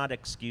not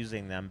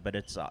excusing them, but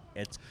it's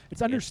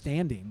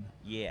understanding.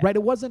 Yeah, right.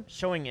 It wasn't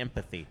showing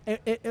empathy.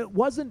 It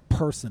wasn't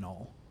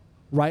personal.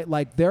 Right,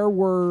 like there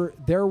were.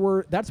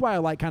 That's why I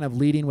like kind of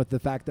leading with the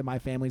fact that my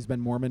family's been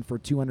Mormon for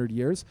 200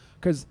 years,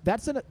 because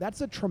that's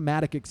a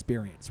traumatic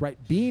experience, right?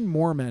 Being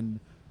Mormon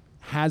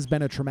has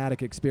been a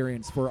traumatic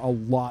experience for a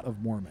lot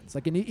of Mormons.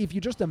 Like, and if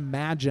you just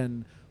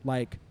imagine,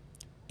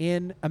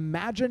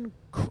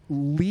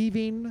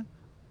 leaving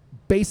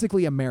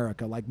basically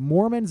America, like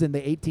Mormons in the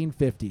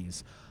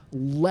 1850s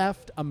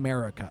left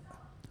America,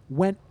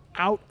 went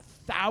out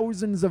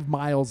thousands of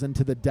miles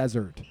into the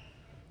desert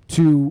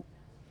to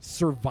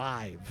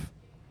survive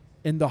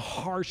in the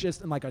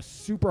harshest and like a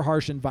super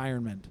harsh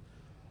environment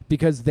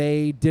because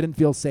they didn't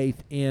feel safe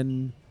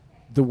in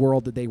the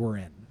world that they were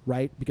in,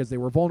 right? Because they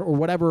were vulnerable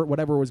or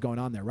whatever was going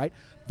on there, right?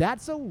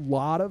 That's a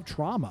lot of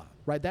trauma,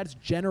 right? That's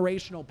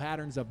generational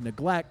patterns of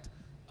neglect,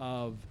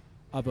 of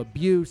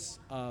abuse,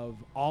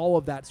 of all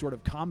of that sort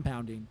of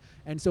compounding.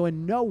 And so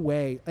in no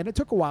way, and it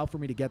took a while for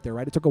me to get there,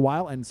 right? It took a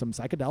while and some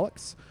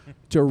psychedelics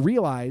to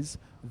realize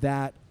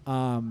that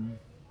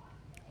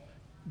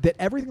that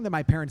everything that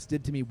my parents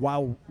did to me,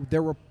 while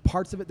there were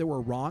parts of it that were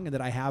wrong and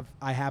that I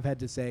have had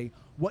to say,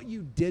 what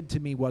you did to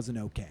me wasn't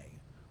okay,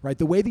 right?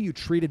 The way that you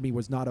treated me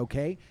was not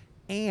okay.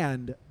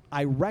 And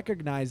I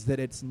recognize that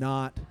it's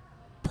not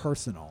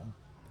personal,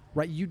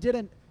 right? They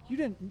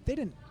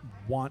didn't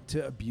want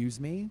to abuse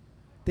me.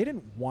 They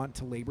didn't want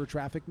to labor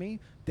traffic me.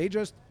 They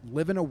just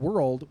live in a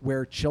world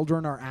where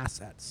children are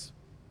assets.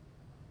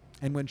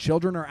 And when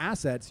children are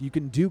assets, you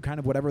can do kind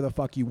of whatever the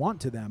fuck you want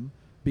to them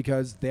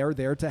because they're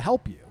there to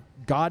help you.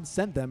 God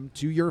sent them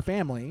to your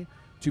family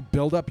to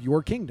build up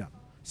your kingdom.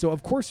 So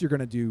of course you're going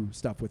to do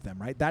stuff with them,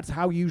 right? That's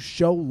how you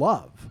show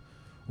love,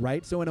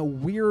 right? So in a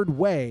weird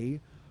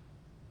way,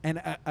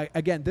 and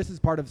again, this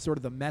is part of sort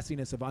of the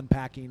messiness of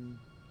unpacking,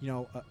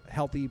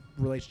 healthy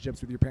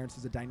relationships with your parents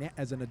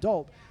as an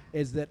adult,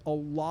 is that a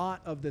lot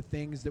of the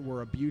things that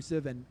were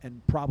abusive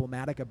and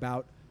problematic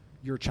about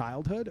your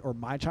childhood, or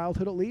my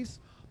childhood at least,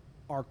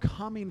 are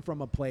coming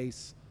from a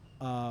place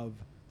of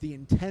the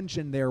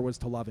intention there was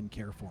to love and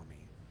care for me.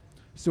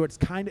 So it's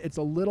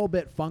a little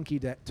bit funky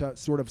to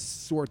sort of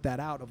sort that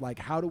out of like,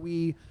 can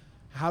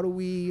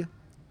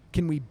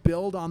we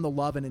build on the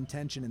love and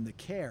intention and the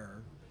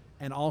care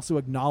and also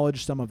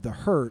acknowledge some of the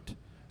hurt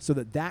so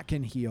that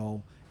can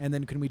heal, and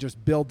then can we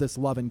just build this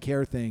love and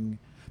care thing?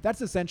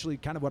 That's essentially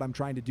kind of what I'm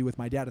trying to do with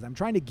my dad. Is I'm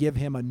trying to give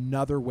him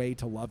another way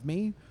to love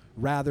me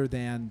rather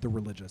than the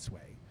religious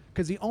way,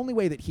 because the only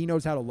way that he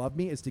knows how to love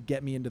me is to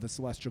get me into the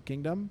celestial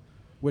kingdom,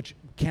 which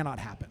cannot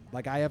happen.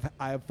 Like I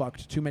have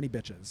fucked too many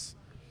bitches.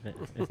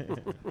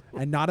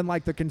 And not in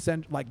like the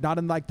consent, like not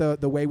in like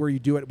the way where you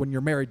do it when you're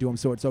married to them,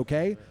 so it's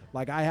okay.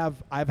 Like I've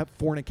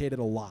fornicated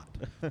a lot,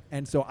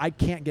 and so I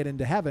can't get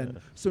into heaven.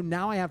 So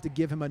now I have to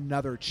give him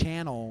another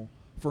channel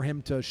for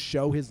him to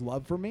show his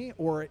love for me,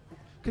 or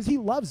because he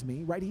loves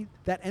me, right?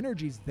 That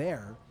energy's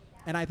there,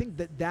 and I think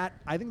that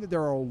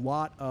there are a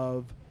lot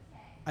of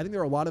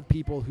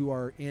people who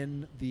are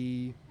in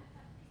the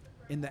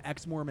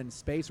ex-Mormon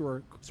space, who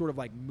are sort of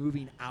like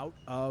moving out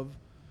of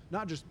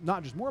not just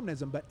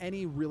Mormonism, but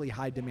any really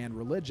high demand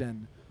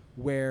religion,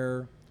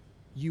 where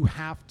it's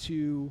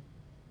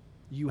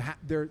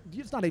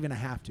not even a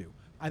have to.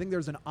 I think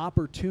there's an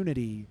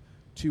opportunity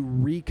to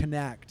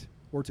reconnect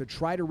or to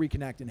try to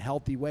reconnect in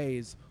healthy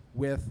ways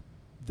with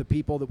the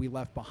people that we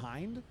left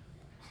behind,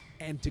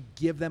 and to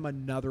give them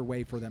another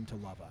way for them to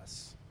love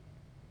us,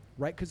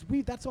 right? Because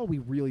that's all we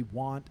really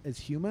want as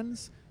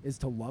humans, is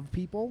to love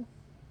people,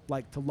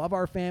 like to love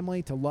our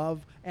family, to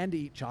love and to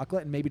eat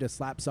chocolate, and maybe to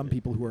slap some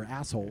people who are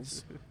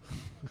assholes.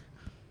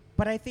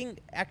 But I think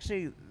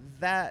actually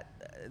that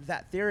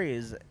theory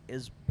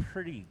is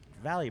pretty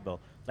valuable.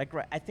 Like,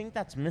 I think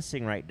that's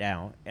missing right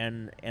now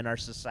in our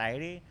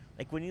society.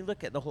 Like, when you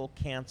look at the whole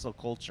cancel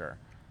culture,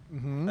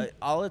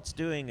 all it's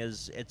doing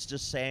is it's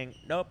just saying,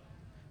 nope,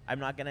 I'm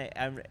not gonna.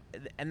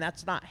 And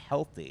that's not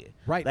healthy.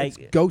 Right. Like,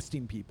 it's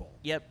ghosting people.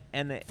 Yep.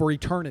 And for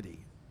eternity.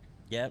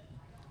 Yep.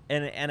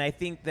 And I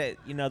think that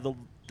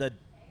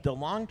the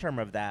long term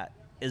of that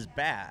is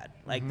bad.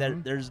 Like,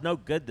 there's no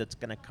good that's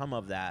going to come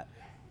of that.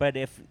 But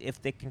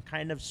if they can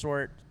kind of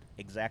sort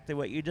exactly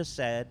what you just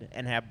said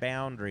and have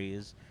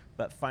boundaries,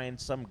 but find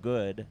some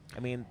good, I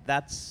mean,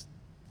 that's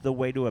the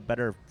way to a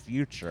better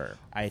future,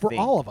 I think. For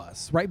all of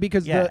us, right?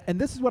 Because and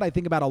this is what I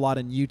think about a lot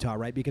in Utah,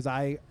 right? Because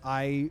I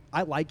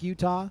like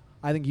Utah.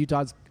 I think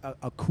Utah's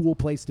a cool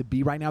place to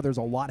be right now. There's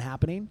a lot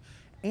happening.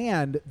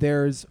 And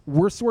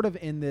we're sort of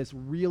in this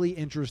really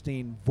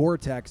interesting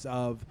vortex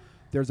of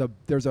there's a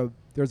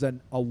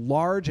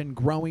large and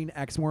growing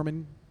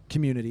ex-Mormon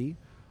community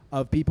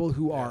of people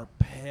who are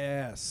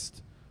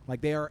pissed. Like,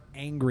 they are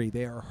angry,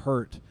 they are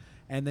hurt.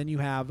 And then you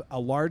have a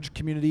large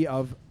community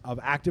of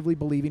actively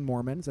believing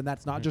Mormons, and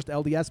that's not just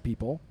LDS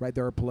people, right?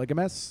 There are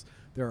polygamists,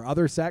 there are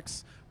other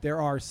sects,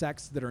 there are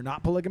sects that are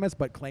not polygamous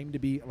but claim to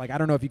be, like, I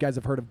don't know if you guys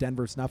have heard of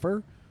Denver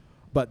Snuffer,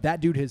 but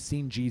that dude has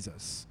seen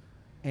Jesus.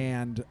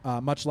 And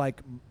much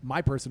like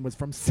my person was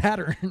from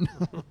Saturn,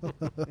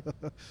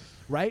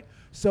 right?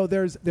 So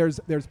there's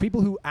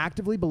people who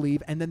actively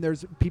believe, and then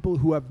there's people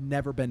who have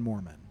never been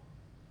Mormon.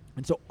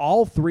 And so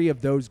all three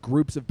of those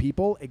groups of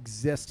people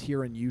exist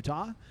here in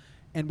Utah,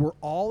 and we're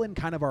all in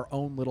kind of our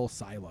own little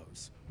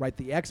silos, right?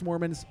 The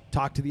ex-Mormons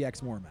talk to the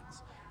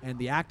ex-Mormons, and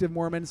the active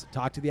Mormons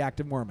talk to the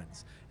active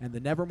Mormons, and the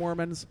never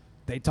Mormons,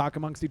 they talk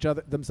amongst each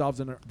other themselves,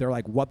 and they're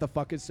like, what the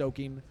fuck is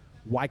soaking?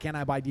 Why can't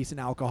I buy decent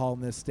alcohol in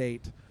this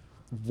state?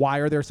 Why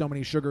are there so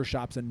many sugar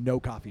shops and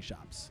no coffee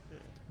shops,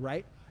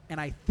 right? And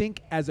I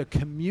think as a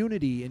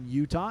community in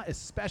Utah,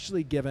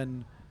 especially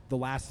given the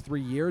last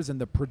 3 years and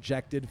the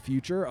projected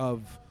future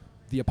of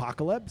the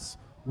apocalypse,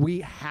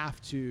 we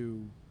have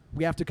to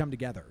come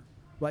together.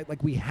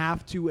 Like we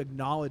have to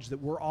acknowledge that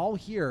we're all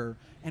here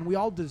and we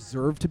all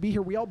deserve to be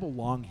here. We all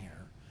belong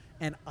here.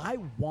 And I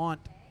want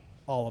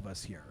all of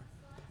us here.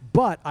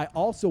 But I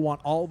also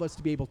want all of us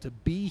to be able to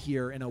be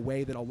here in a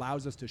way that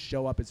allows us to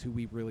show up as who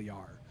we really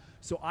are.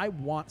 So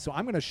I'm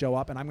going to show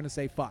up and I'm going to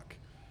say fuck.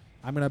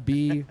 I'm going to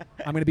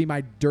be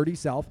my dirty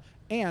self.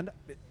 And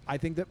I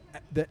think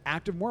that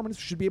active Mormons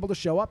should be able to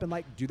show up and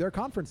like do their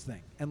conference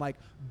thing and like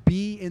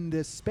be in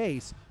this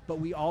space, but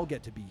we all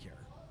get to be here.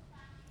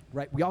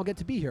 Right? We all get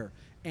to be here.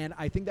 And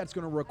I think that's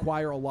going to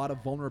require a lot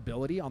of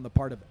vulnerability on the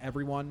part of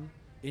everyone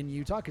in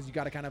Utah, because you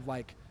got to kind of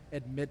like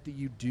admit that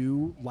you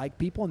do like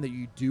people and that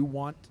you do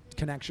want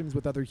connections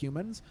with other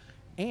humans.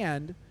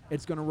 And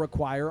it's going to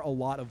require a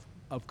lot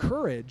of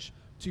courage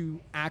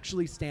to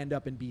actually stand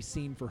up and be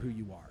seen for who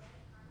you are.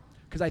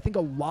 Because I think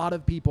a lot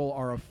of people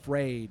are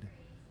afraid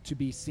to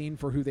be seen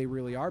for who they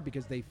really are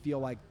because they feel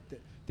like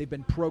they've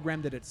been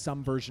programmed that it's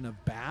some version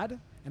of bad,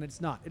 and it's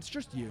not. It's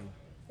just you.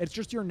 It's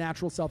just your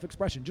natural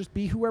self-expression. Just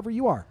be whoever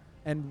you are,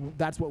 and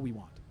that's what we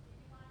want.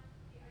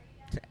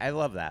 I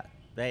love that.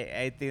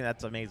 I think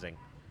that's amazing.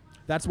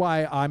 That's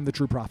why I'm the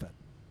true prophet.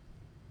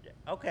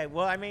 Okay,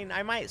 well, I mean,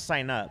 I might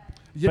sign up.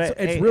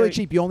 It's really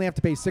cheap. You only have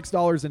to pay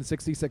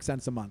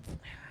 $6.66 a month.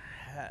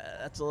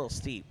 That's a little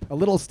steep. A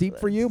little steep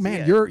for you?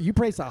 Man, Yeah. you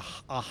place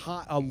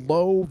a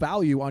low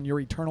value on your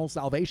eternal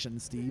salvation,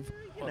 Steve.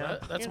 Well,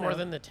 that's more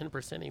than the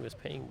 10% he was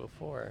paying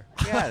before.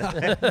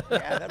 Yeah,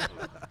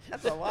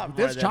 that's a lot more.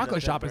 This than chocolate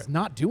the shop is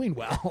not doing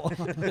well.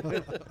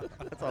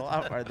 That's a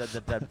lot more than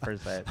the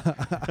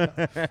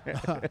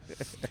 10%.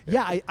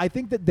 Yeah, I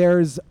think that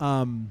there's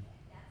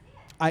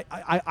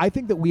I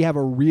think that we have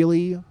a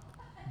really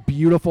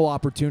beautiful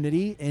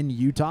opportunity in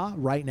Utah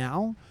right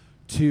now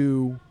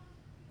to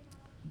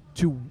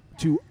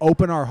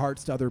open our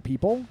hearts to other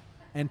people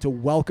and to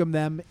welcome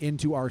them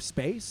into our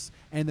space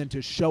and then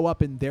to show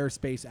up in their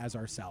space as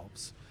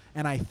ourselves.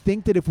 And I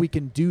think that if we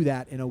can do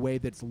that in a way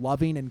that's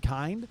loving and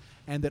kind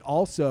and that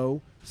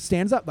also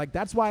stands up, like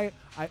that's why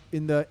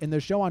in the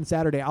show on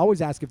Saturday, I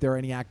always ask if there are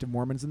any active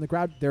Mormons in the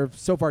crowd. There have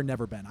so far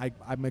never been.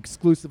 I'm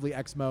exclusively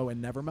ex-Mo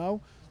and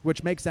never-Mo,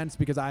 which makes sense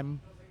because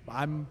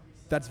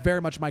that's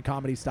very much my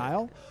comedy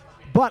style.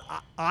 But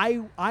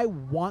I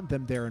want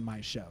them there in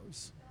my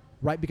shows,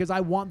 right? Because I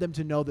want them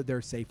to know that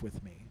they're safe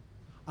with me.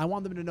 I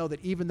want them to know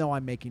that even though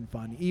I'm making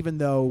fun, even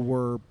though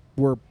we're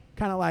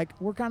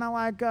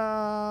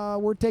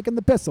taking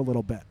the piss a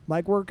little bit,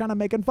 like we're kind of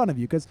making fun of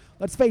you, because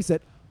let's face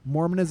it,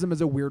 Mormonism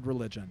is a weird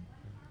religion.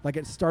 Like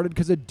it started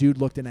because a dude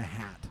looked in a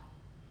hat.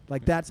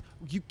 Like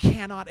you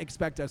cannot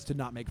expect us to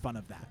not make fun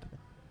of that.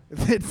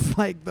 It's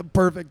like the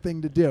perfect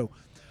thing to do.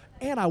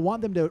 And I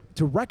want them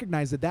to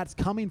recognize that that's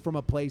coming from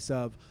a place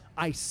of,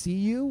 I see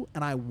you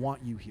and I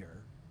want you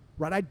here,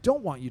 right? I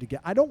don't want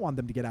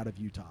them to get out of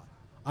Utah.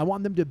 I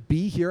want them to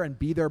be here and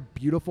be their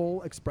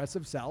beautiful,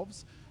 expressive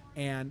selves.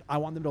 And I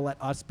want them to let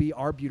us be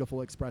our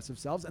beautiful, expressive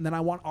selves. And then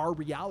I want our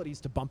realities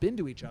to bump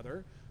into each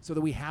other so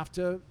that we have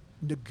to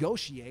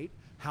negotiate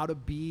how to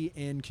be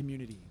in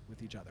community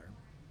with each other.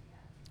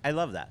 I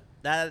love that.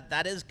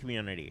 That is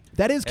community.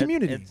 That is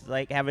community. It's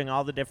like having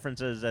all the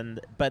differences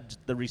but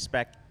the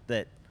respect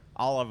that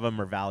all of them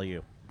are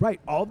valued.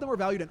 Right. All of them are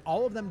valued, and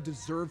all of them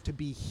deserve to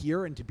be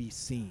here and to be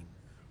seen.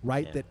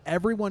 Right. Yeah. That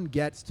everyone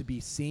gets to be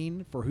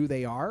seen for who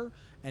they are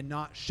and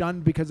not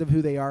shunned because of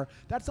who they are.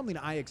 That's something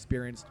I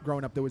experienced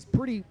growing up that was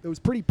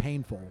pretty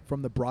painful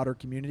from the broader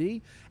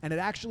community, and it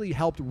actually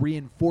helped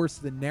reinforce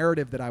the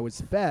narrative that I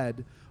was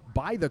fed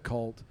by the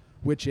cult,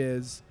 which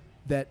is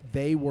that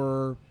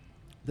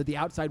that the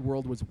outside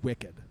world was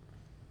wicked.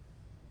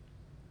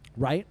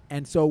 Right?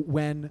 And so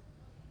when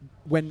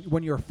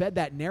you're fed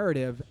that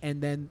narrative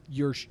and then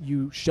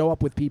you show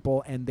up with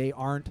people and they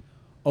aren't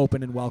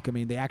open and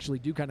welcoming, they actually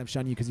do kind of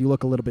shun you because you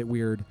look a little bit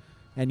weird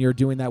and you're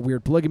doing that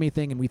weird polygamy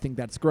thing and we think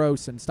that's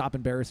gross and stop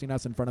embarrassing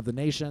us in front of the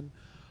nation,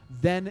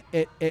 then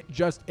it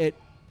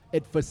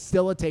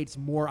facilitates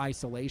more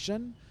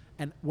isolation.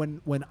 And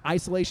when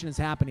isolation is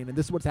happening, and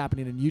this is what's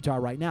happening in Utah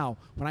right now,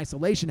 when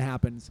isolation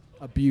happens,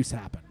 abuse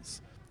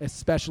happens,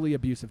 especially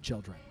abuse of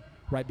children,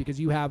 right? Because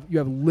you have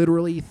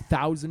literally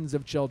thousands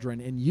of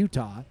children in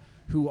Utah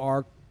who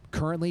are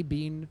currently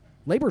being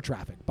labor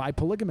trafficked by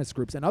polygamous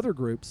groups and other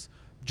groups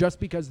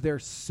just because they're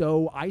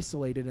so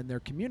isolated in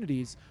their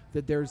communities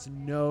that there's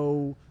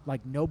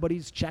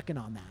nobody's checking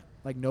on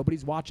that.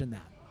 Nobody's watching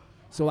that.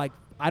 So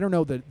I don't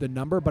know the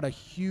number, but a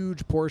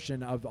huge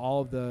portion of all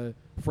of the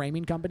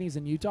framing companies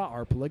in Utah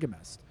are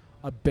polygamous.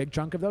 A big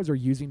chunk of those are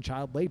using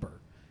child labor.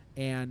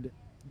 And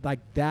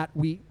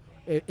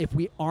if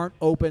we aren't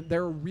open,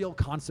 there are real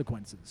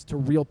consequences to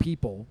real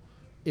people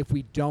if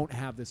we don't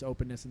have this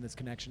openness and this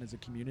connection as a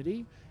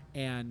community.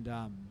 And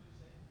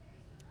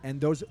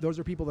those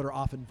are people that are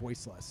often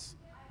voiceless,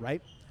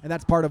 right? And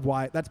that's part of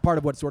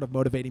what's sort of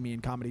motivating me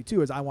in comedy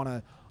too, is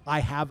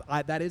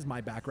that is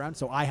my background,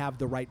 so I have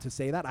the right to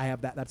say that.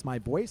 That's my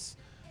voice.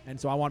 And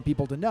so I want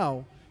people to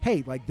know,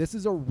 hey, this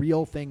is a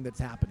real thing that's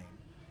happening.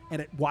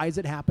 And why is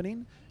it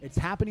happening? It's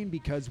happening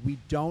because we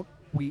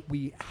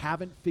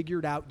haven't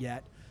figured out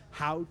yet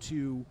how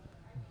to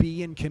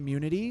be in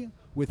community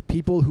with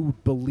people who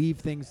believe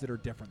things that are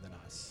different than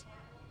us.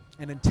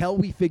 And until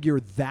we figure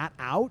that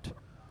out,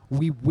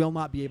 we will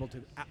not be able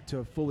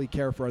to fully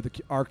care for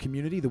our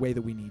community the way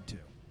that we need to.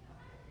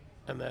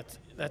 And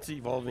that's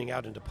evolving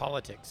out into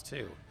politics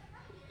too.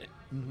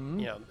 Mm-hmm.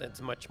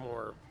 It's much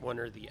more one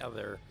or the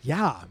other.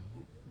 Yeah.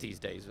 These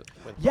days.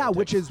 With yeah, politics.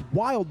 which is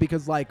wild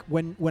because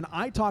when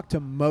I talk to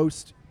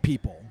most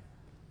people,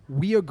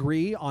 we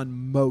agree on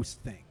most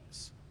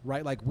things,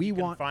 right? We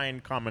can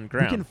find common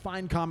ground. We can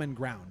find common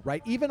ground,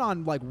 right? Even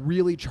on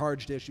really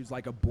charged issues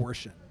like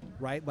abortion,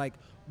 right?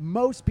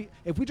 Most people,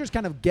 if we just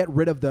kind of get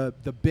rid of the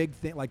big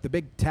thing, the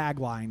big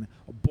tagline,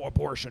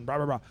 abortion, blah,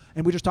 blah, blah,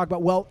 and we just talk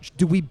about, well,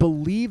 do we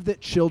believe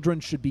that children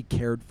should be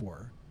cared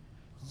for?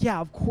 Yeah,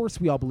 of course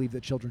we all believe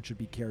that children should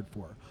be cared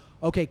for.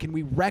 Okay, can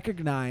we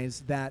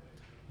recognize that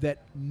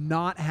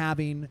not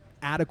having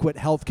adequate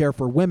health care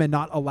for women,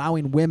 not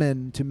allowing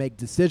women to make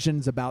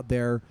decisions about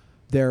their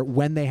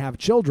when they have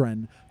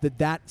children,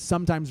 that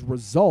sometimes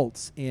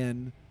results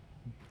in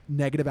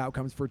negative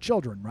outcomes for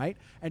children, right?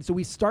 And so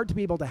we start to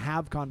be able to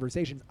have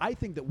conversations. I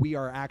think that we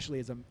are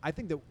actually,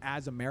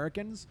 as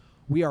Americans,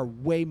 we are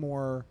way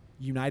more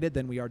united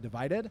than we are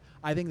divided.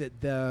 I think that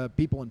the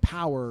people in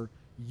power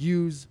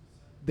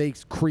they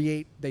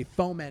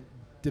foment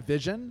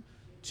division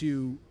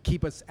to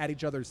keep us at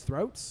each other's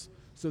throats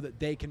so that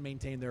they can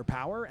maintain their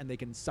power and they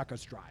can suck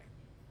us dry.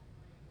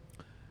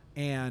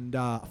 And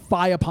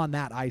fie upon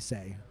that, I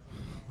say.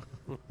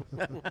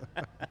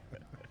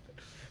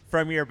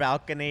 From your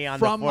balcony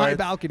my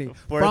balcony.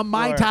 From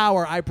my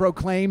tower, I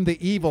proclaim the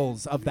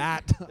evils of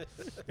that.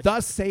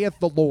 Thus saith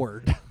the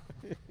Lord.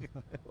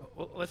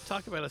 Well, let's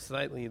talk about a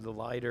slightly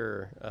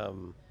lighter,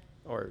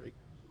 or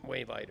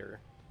way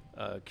lighter,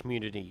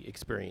 community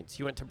experience.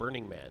 You went to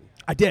Burning Man.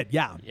 I did,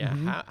 yeah. Yeah.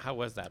 Mm-hmm. How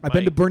was that? I've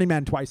been to Burning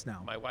Man twice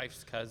now. My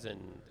wife's cousin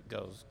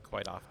goes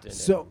quite often.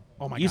 So,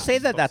 oh my God. You say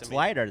that's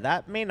lighter.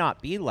 That may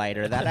not be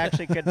lighter. That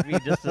actually could be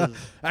just as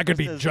that could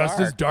be just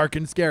as dark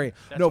and scary.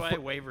 That's why I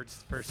wavered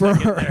for a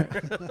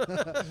second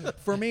there.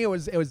 For me, it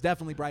was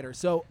definitely brighter.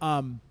 So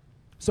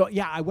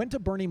yeah, I went to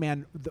Burning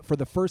Man for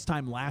the first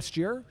time last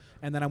year,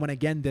 and then I went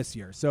again this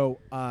year. So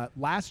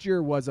last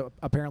year was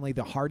apparently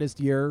the hardest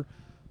year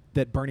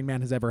that Burning Man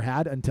has ever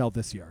had until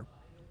this year.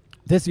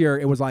 This year,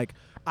 it was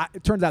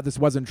it turns out this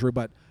wasn't true,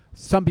 but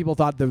some people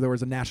thought that there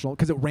was a national,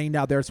 because it rained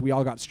out there, so we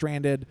all got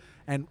stranded,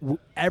 and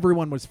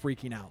everyone was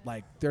freaking out.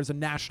 There's a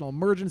national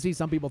emergency.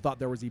 Some people thought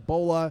there was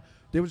Ebola.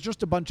 There was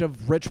just a bunch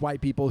of rich white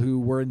people who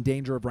were in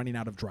danger of running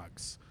out of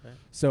drugs.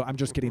 So I'm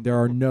just kidding.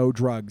 There are no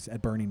drugs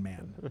at Burning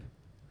Man.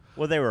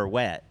 Well, they were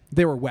wet.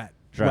 They were wet.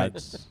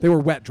 drugs. Right. They were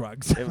wet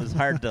drugs. It was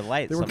hard to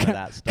light They some were of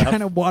that stuff.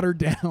 kind of watered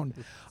down.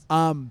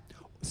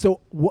 So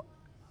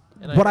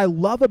And what I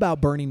love about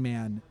Burning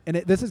Man, and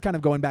this is kind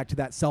of going back to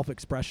that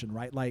self-expression,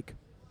 right? Like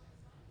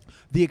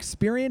the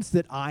experience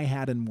that I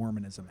had in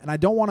Mormonism, and I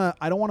don't want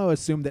to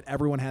assume that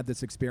everyone had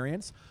this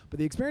experience, but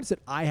the experience that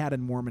I had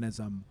in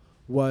Mormonism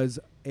was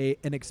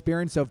an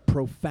experience of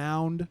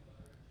profound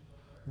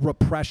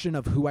repression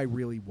of who I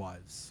really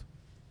was.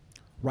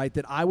 Right?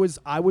 That I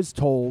was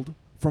told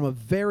from a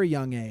very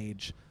young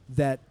age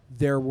that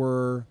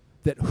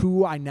that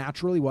who I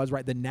naturally was,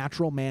 right? The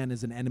natural man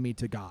is an enemy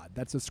to God.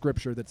 That's a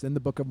scripture that's in the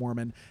Book of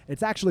Mormon.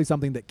 It's actually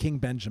something that King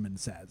Benjamin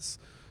says.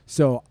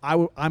 So I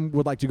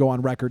would like to go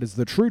on record as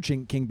the true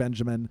King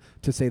Benjamin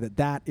to say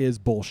that is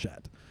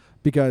bullshit.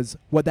 Because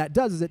what that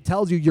does is it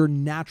tells you your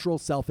natural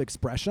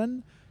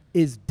self-expression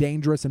is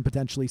dangerous and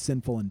potentially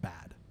sinful and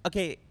bad.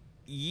 Okay,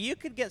 you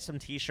could get some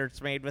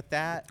T-shirts made with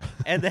that,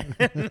 and then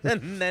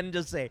and then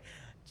just say,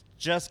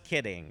 "Just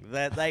kidding."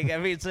 That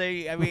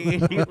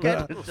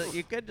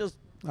you could just.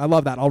 I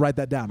love that. I'll write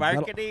that down.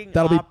 Marketing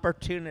that'll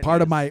opportunities.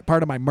 be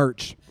part of my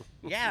merch.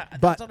 Yeah,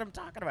 But- that's what I'm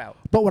talking about.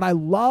 But what I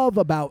love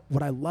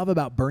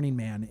about Burning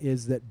Man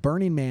is that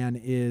Burning Man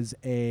is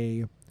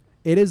the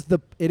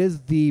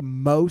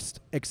most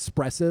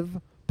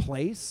expressive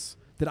place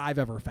that I've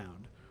ever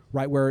found,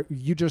 right? Where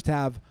you just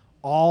have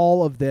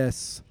all of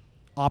this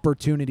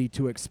opportunity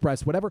to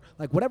express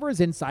whatever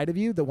is inside of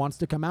you that wants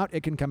to come out.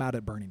 It can come out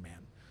at Burning Man,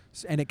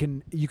 and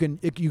you can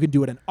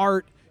do it in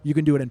art, you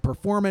can do it in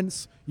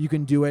performance, you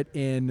can do it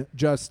in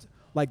just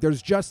like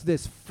there's just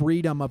this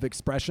freedom of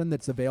expression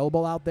that's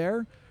available out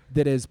there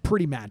that is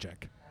pretty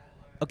magic.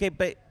 Okay,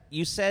 but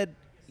you said,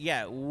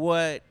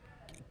 what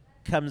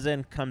comes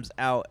in comes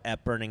out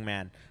at Burning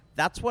Man.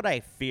 That's what I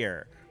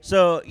fear.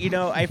 So,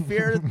 I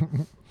fear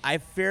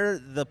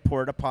the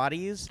porta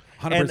potties.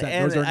 100%.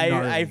 And Those are I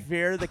gnarly.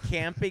 fear the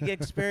camping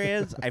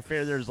experience. I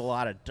fear there's a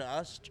lot of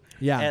dust.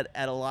 Yeah.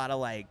 And a lot of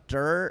like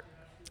dirt.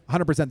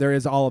 100%. There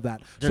is all of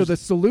that. So the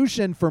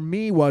solution for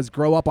me was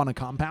grow up on a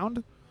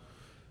compound.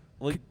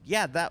 Well,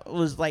 yeah, that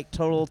was like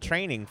total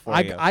training for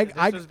you.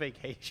 This was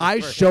vacation. I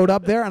for him. showed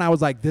up there and I was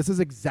like, this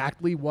is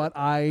exactly what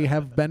I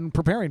have been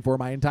preparing for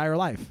my entire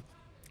life.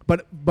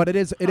 But it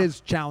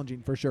is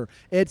challenging for sure.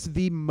 It's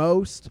the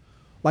most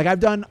like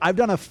I've done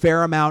a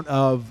fair amount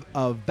of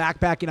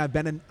backpacking. I've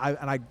been in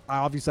I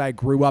obviously I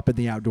grew up in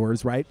the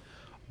outdoors, right?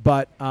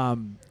 But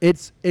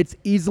it's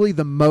easily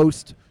the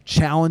most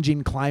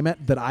challenging climate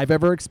that I've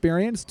ever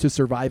experienced to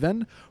survive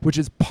in, which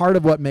is part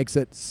of what makes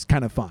it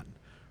kind of fun.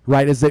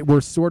 Right, is that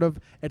we're sort of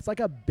it's like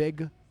a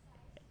big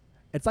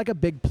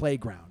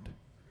playground.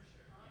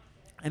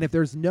 And if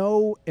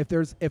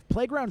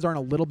playgrounds aren't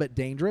a little bit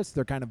dangerous,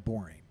 they're kind of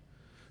boring.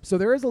 So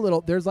there's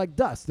like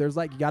dust. There's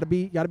like you gotta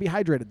be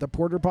hydrated. The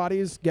porta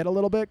potties get a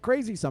little bit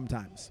crazy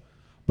sometimes.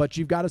 But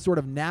you've got to sort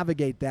of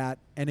navigate that,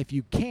 and if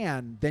you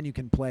can, then you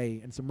can play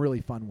in some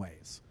really fun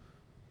ways.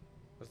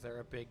 Was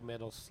there a big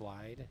metal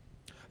slide?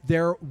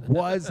 There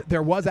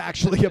was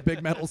actually a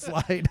big metal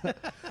slide.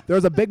 There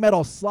was a big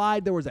metal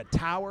slide. There was a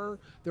tower.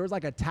 There was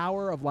like a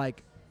tower of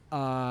like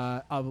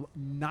of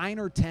 9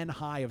 or 10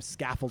 high of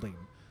scaffolding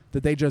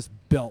that they just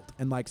built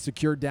and like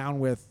secured down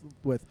with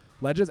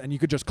ledges, and you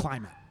could just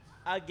climb it.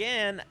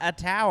 Again, a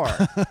tower.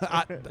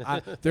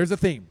 There's a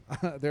theme.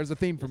 There's a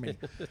theme for me.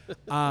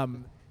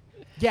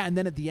 Yeah, and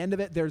then at the end of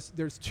it,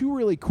 there's two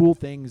really cool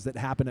things that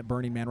happen at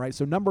Burning Man, right?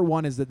 So number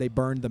one is that they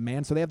burned the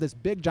man. So they have this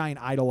big giant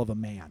idol of a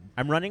man.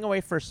 I'm running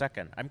away for a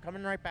second. I'm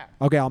coming right back.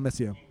 Okay, I'll miss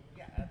you.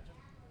 Yeah,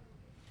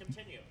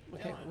 continue.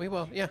 Okay, we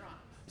will. Yeah.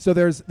 So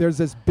there's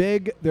this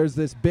big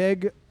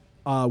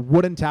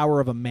wooden tower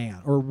of a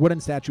man, or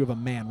wooden statue of a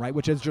man, right?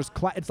 Which is just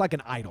it's like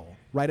an idol,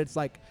 right? It's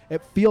like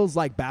it feels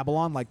like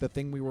Babylon, like the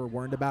thing we were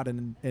warned about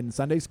in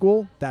Sunday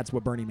school. That's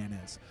what Burning Man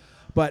is.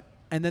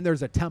 And then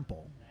there's a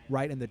temple,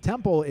 right? And the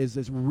temple is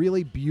this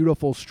really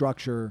beautiful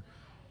structure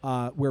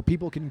where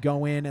people can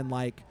go in and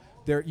like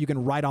you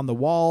can write on the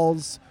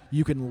walls.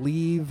 You can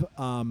leave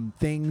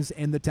things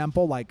in the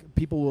temple, like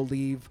people will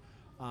leave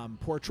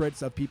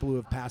portraits of people who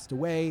have passed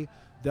away.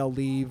 They'll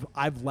leave.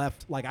 I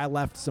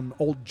left some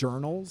old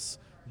journals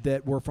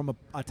that were from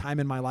a time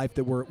in my life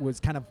that was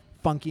kind of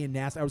funky and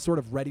nasty. I was sort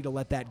of ready to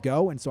let that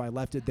go, and so I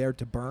left it there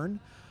to burn.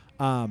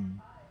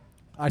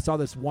 I saw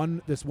this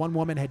one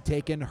woman had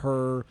taken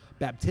her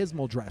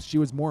baptismal dress. She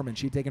was Mormon.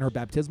 She'd taken her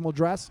baptismal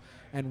dress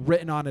and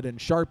written on it in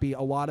Sharpie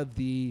a lot of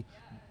the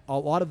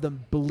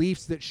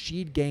beliefs that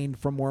she'd gained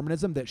from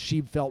Mormonism that she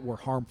felt were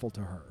harmful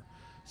to her.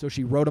 So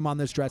she wrote them on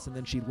this dress, and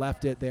then she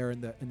left it there in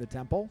the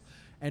temple.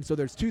 And so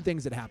there's two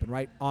things that happen,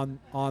 right? On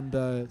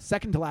the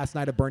second to last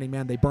night of Burning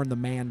Man, they burned the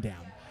man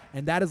down.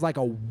 And that is like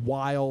a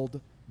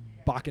wild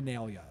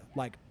bacchanalia.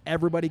 Like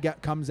everybody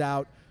comes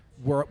out.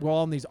 We're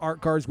all in these art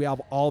cars. We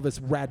have all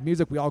this rad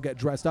music. We all get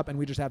dressed up, and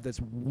we just have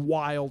this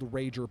wild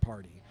rager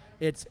party.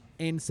 It's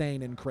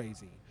insane and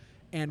crazy.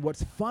 And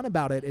what's fun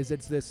about it is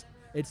it's this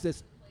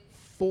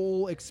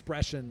full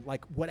expression,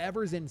 like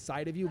whatever's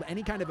inside of you,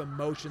 any kind of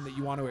emotion that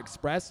you want to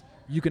express,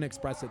 you can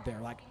express it there.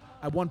 Like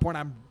at one point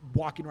I'm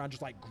walking around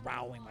just like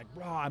growling, like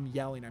raw, I'm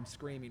yelling, I'm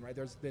screaming, right?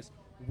 There's this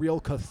real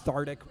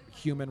cathartic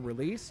human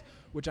release,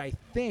 which I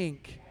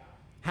think,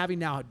 having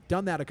now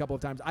done that a couple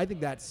of times, I think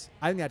that's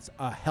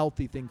a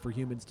healthy thing for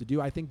humans to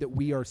do. I think that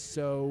we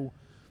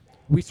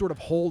sort of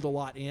hold a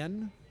lot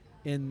in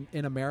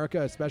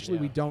America, especially.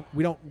 Yeah.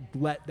 We don't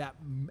let that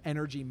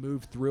energy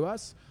move through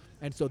us.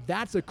 And so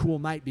that's a cool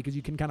night because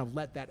you can kind of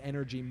let that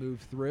energy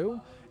move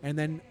through, and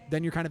then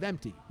you're kind of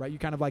empty, right? You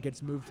kind of like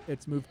it's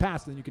moved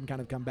past, and then you can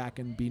kind of come back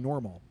and be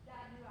normal.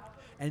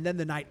 And then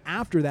the night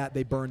after that,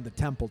 they burn the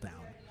temple down.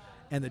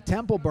 And the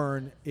temple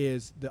burn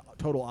is the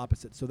total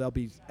opposite. So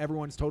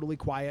everyone's totally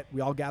quiet.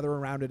 We all gather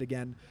around it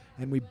again,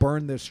 and we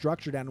burn the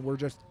structure down. And we're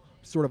just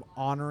sort of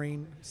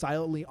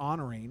silently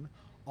honoring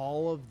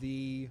all of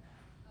the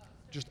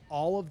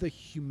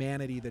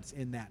humanity that's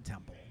in that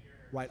temple,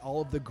 right?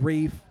 All of the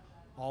grief,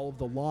 all of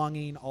the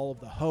longing, all of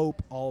the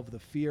hope, all of the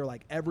fear,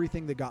 like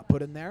everything that got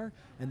put in there.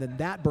 And then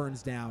that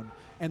burns down.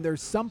 And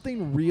there's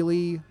something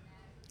really,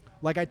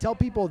 like I tell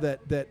people that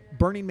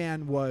Burning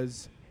Man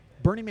was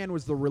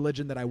the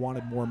religion that I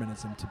wanted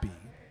Mormonism to be,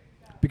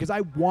 because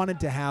I wanted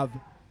to have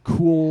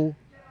cool,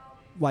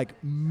 like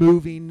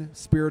moving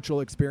spiritual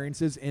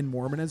experiences in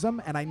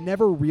Mormonism, and I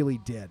never really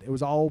did. It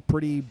was all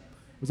pretty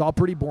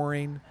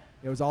boring.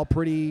 It was all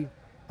pretty,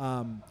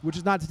 which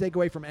is not to take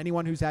away from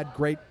anyone who's had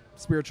great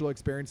spiritual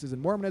experiences in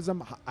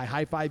Mormonism. I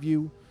high five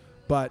you,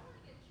 but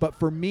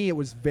for me it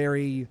was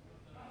very,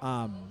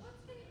 felt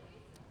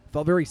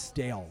very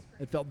stale.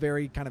 It felt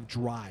very kind of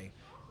dry,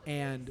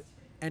 and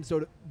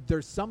so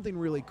there's something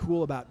really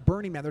cool about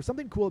Burning Man. There's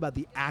something cool about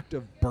the act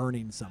of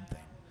burning something,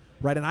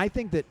 right? And I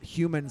think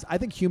humans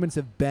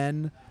have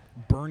been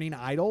burning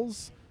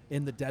idols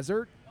in the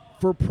desert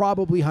for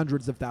probably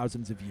hundreds of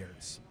thousands of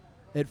years.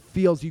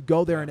 You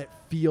go there and it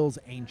feels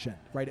ancient,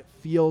 right? It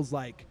feels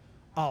like,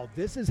 oh,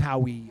 this is how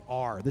we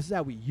are. This is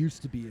how we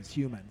used to be as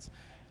humans.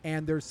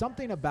 And there's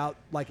something about,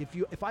 like,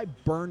 if I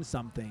burn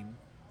something,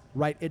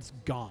 right, it's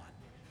gone.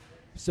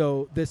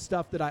 So this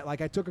stuff that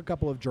I took a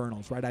couple of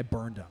journals, right? I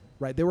burned them,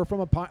 right? They were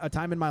from a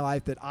time in my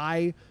life that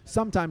I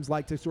sometimes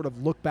like to sort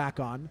of look back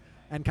on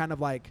and kind of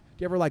like, do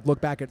you ever like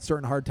look back at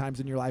certain hard times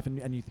in your life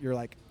and you're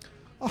like,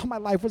 oh, my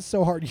life was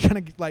so hard. You kind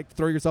of like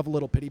throw yourself a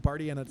little pity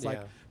party, and it's like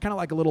kind of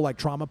like a little like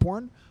trauma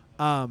porn.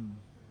 I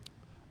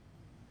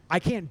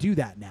can't do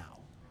that now,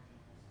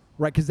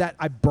 right? Because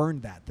I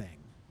burned that thing.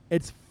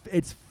 It's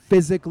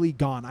physically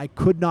gone. I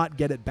could not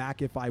get it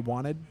back if I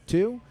wanted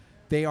to.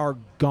 They are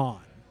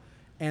gone.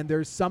 And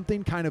there's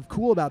something kind of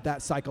cool about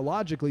that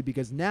psychologically,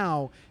 because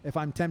now if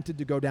I'm tempted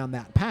to go down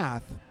that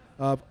path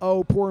of,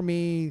 oh, poor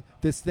me,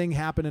 this thing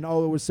happened and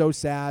oh, it was so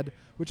sad,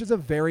 which is a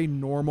very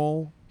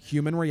normal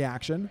human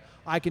reaction,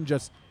 I can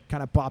just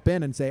kind of pop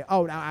in and say,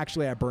 oh, now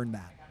actually I burned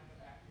that.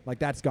 Like,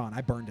 that's gone.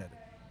 I burned it.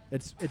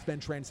 It's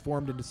been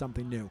transformed into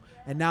something new.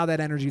 And now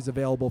that energy is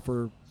available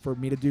for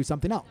me to do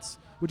something else,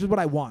 which is what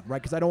I want, right?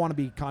 Because I don't want to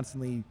be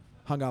constantly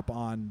hung up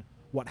on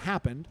what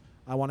happened.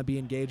 I want to be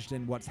engaged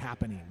in what's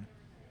happening.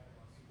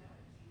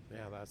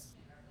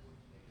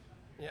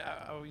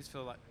 Yeah, I always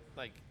feel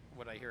like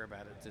what I hear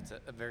about it, it's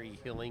a very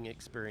healing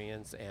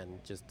experience,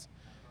 and just,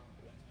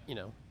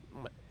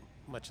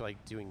 much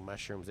like doing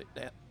mushrooms, it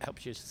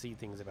helps you see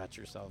things about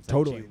yourself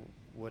that you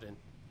wouldn't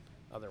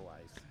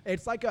otherwise.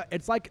 It's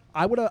like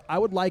I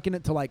would liken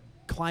it to like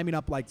climbing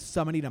up, like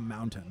summiting a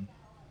mountain,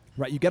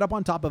 right? You get up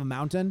on top of a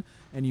mountain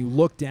and you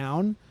look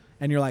down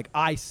and you're like,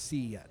 I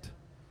see it,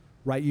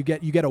 right? You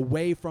get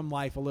away from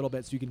life a little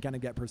bit so you can kind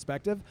of get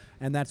perspective,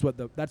 and that's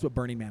what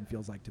Burning Man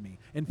feels like to me.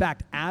 In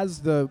fact,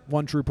 as the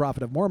one true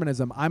prophet of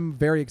Mormonism, I'm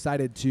very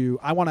excited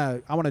I want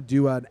to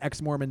do an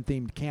ex-Mormon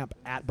themed camp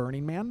at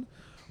Burning Man,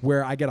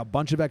 where I get a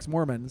bunch of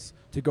ex-Mormons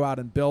to go out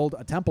and build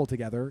a temple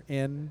together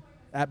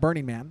at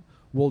Burning Man.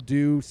 We'll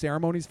do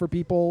ceremonies for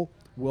people.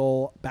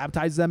 We'll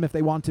baptize them if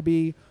they want to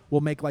be.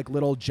 We'll make like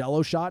little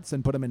Jello shots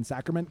and put them in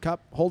sacrament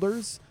cup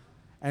holders,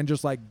 and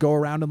just like go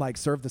around and like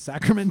serve the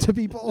sacrament to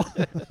people.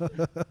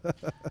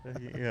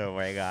 Oh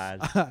my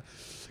God.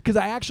 Because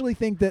I actually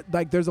think that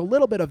like there's a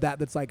little bit of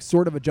that's like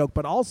sort of a joke,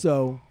 but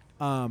also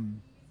I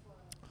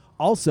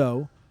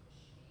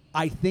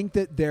think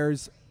that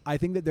there's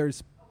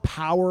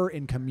power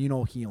in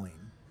communal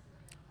healing,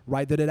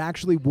 right? That it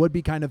actually would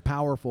be kind of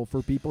powerful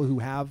for people who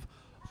have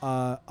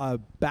a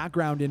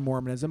background in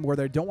Mormonism where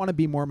they don't want to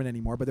be Mormon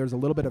anymore, but there's a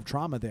little bit of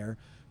trauma there,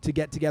 to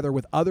get together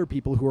with other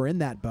people who are in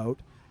that boat,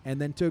 and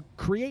then to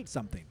create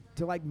something,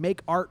 to like make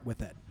art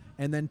with it.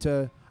 And then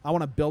I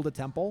want to build a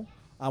temple.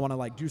 I want to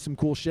like do some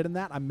cool shit in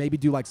that. I maybe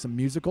do like some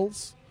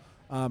musicals,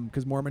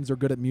 because Mormons are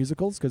good at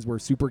musicals because we're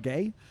super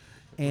gay,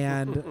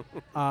 and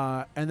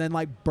then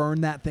like burn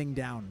that thing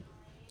down.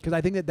 Because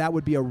I think that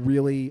would be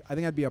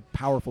that'd be a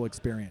powerful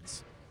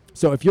experience.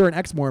 So if you're an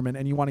ex-Mormon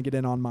and you want to get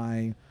in on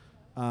my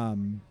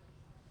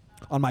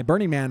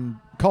Burning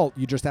Man cult,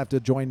 you just have to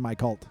join my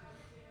cult.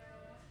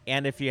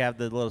 And if you have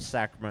the little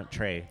sacrament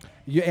tray.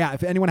 Yeah,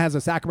 if anyone has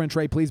a sacrament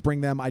tray, please bring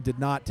them. I did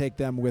not take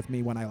them with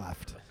me when I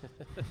left.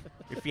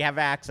 If you have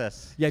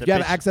access. Yeah, if you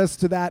have access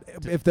to that,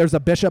 if there's a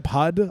Bishop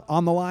Hud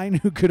on the line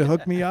who could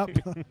hook me up,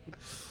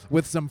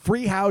 with some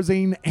free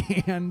housing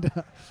and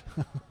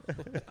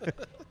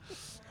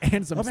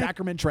and some Oh, man.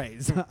 sacrament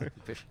trays.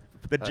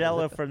 The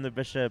Jello from the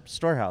Bishop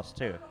Storehouse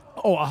too.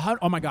 Oh,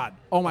 oh my God.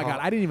 Oh my God.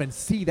 I didn't even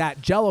see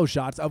that. Jello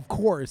shots, of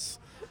course.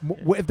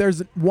 If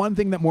there's one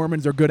thing that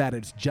Mormons are good at,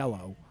 it's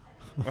Jello.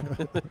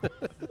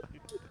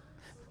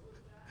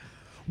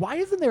 Why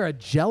isn't there a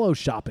Jello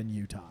shop in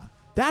Utah?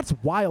 That's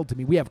wild to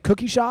me. We have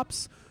cookie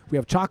shops. We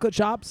have chocolate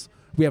shops.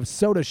 We have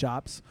soda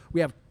shops.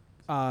 We have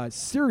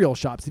cereal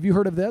shops. Have you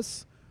heard of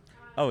this?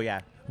 Oh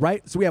yeah.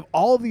 Right? So we have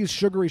all of these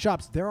sugary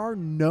shops. There are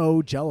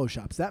no Jello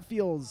shops. That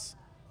feels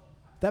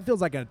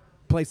like a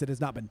place that has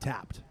not been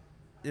tapped.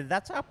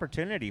 That's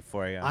opportunity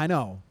for you. I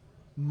know.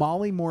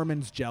 Molly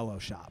Mormon's Jello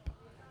shop.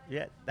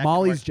 Yeah. that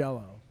Molly's could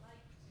Jello.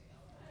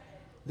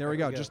 There we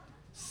go. go. Just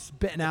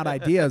spitting out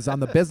ideas on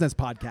the business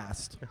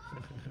podcast. work.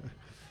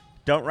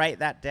 Don't write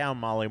that down,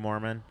 Molly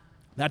Mormon.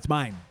 That's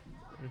mine.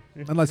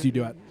 Unless you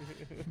do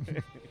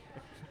it.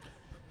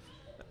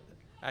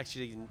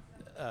 Actually,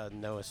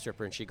 know a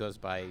stripper, and she goes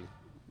by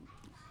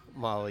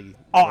Molly.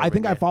 Oh, I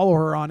think I Mormon. follow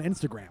her on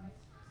Instagram.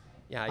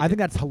 Yeah, I think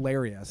that's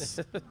hilarious.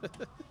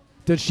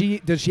 Does she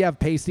have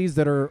pasties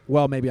that are,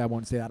 well, maybe I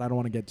won't say that. I don't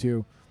want to get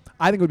too.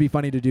 I think it would be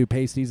funny to do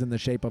pasties in the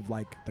shape of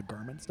like the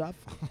garment stuff.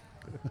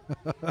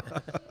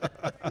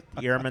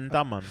 Ehrman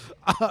Thummon.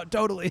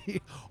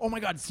 Totally. Oh my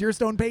God,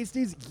 searstone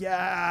pasties?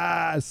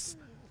 Yes.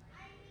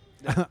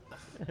 She'd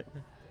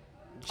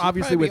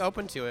Obviously probably be with-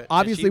 open to it.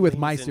 obviously She with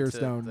leans my into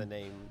Searstone, the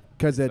name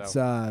Because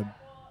so.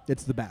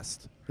 it's the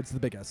best. It's the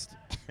biggest.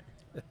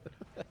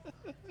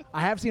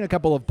 I have seen a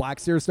couple of black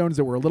searstones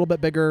that were a little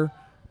bit bigger,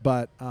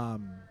 but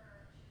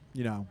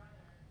you know,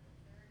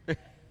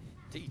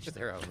 To each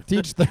their own.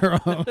 teach their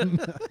own.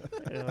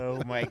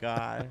 Oh my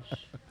gosh.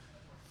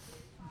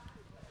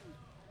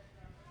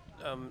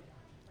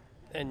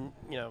 And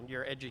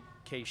your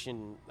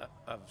education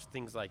of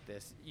things like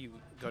this, you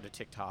go to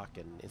TikTok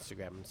and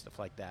Instagram and stuff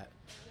like that.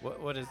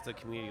 What is the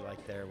community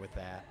like there with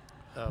that?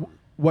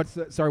 What's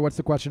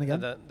the question again?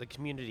 The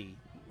community,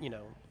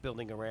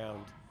 building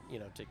around,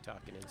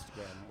 TikTok and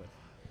Instagram with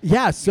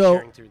Yeah, you so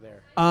sharing through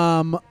there.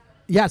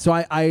 yeah, so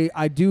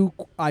I do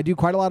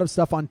quite a lot of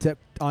stuff on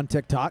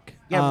TikTok.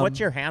 Yeah, what's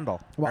your handle?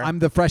 Well, Or- I'm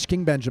the Fresh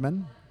King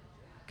Benjamin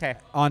okay.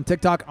 on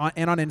TikTok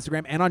and on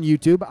Instagram and on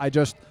YouTube.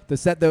 The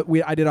set that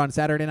I did on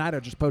Saturday night, I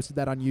just posted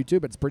that on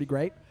YouTube. It's pretty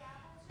great.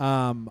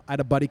 I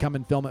had a buddy come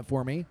and film it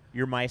for me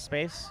Your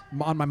MySpace?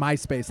 on my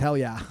MySpace. Hell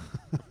yeah.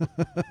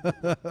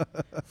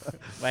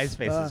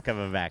 MySpace is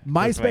coming back.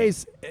 this way.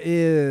 MySpace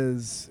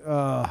is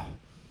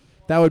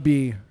that would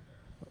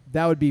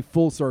be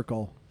full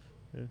circle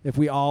if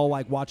we all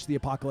like watch the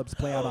apocalypse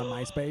play out on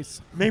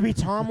MySpace. Maybe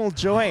Tom will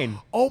join.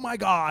 Oh my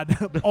God!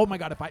 Oh my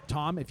God!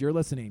 Tom, if you're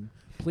listening,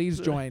 please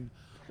join.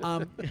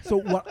 So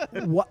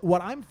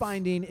what I'm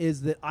finding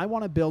is that I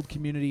want to build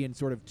community in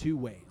sort of two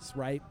ways,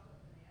 right?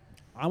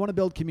 I want to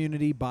build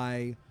community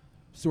by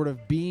sort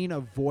of being a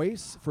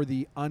voice for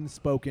the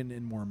unspoken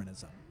in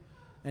Mormonism.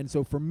 And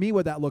so for me,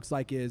 what that looks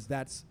like is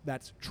that's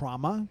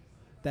trauma,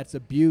 that's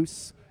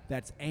abuse,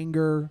 that's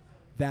anger,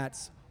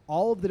 that's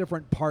all of the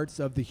different parts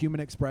of the human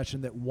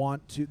expression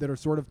that are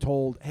sort of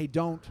told, hey,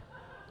 don't,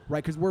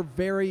 right? Because we're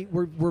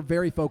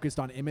very focused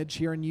on image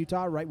here in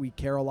Utah, right? We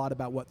care a lot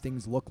about what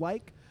things look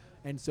like,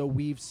 and so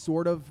we've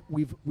sort of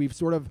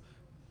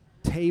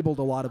tabled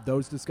a lot of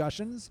those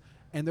discussions.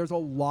 And there's a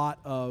lot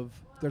of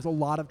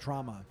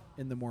trauma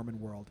in the Mormon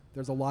world.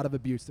 There's a lot of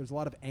abuse. There's a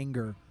lot of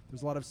anger.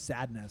 There's a lot of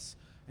sadness.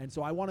 And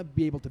so I want to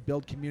be able to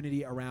build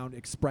community around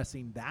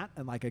expressing that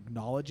and like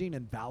acknowledging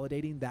and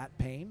validating that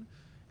pain.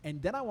 And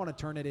then I want to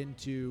turn it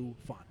into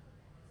fun,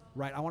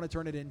 right? I want to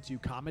turn it into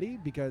comedy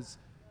because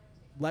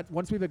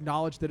once we've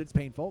acknowledged that it's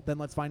painful, then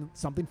let's find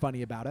something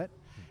funny about it.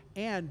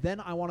 And then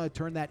I want to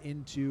turn that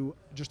into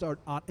just an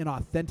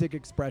authentic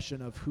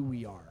expression of who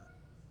we are,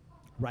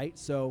 right?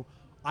 So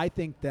I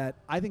think that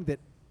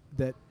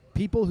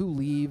people who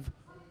leave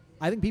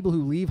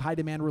high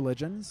demand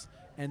religions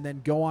and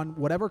then go on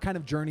whatever kind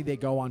of journey they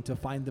go on to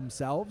find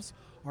themselves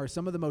are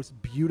some of the most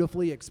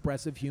beautifully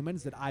expressive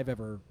humans that I've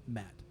ever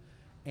met.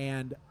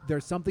 And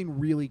there's something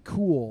really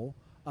cool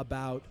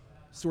about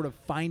sort of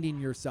finding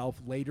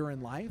yourself later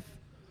in life,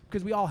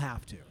 because we all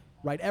have to,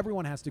 right?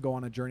 Everyone has to go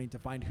on a journey to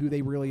find who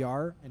they really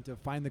are and to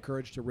find the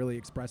courage to really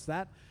express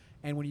that.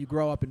 And when you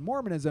grow up in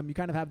Mormonism, you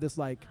kind of have this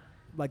like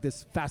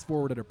this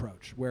fast-forwarded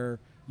approach where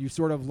you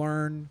sort of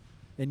learn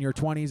in your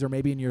 20s or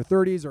maybe in your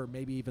 30s or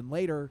maybe even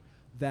later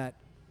that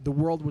the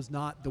world was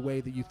not the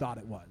way that you thought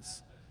it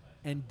was,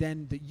 and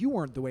then that you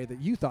weren't the way that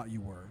you thought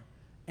you were.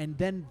 And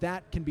then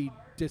that can be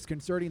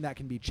disconcerting, that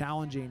can be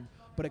challenging,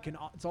 but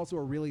it's also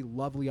a really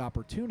lovely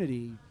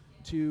opportunity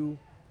to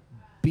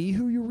be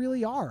who you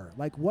really are.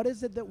 Like, what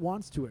is it that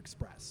wants to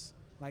express?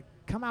 Like,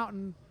 come out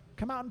and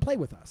play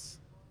with us.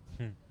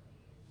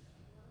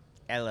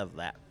 I love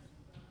that.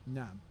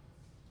 No.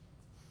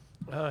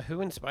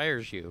 Who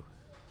inspires you?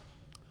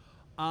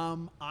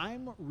 I'm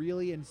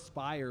really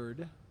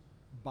inspired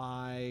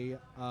by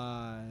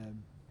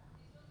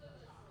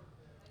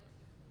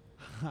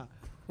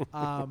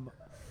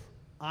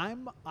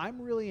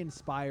I'm really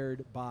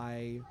inspired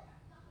by.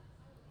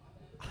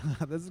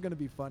 This is going to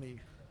be funny,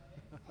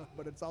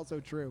 but it's also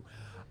true.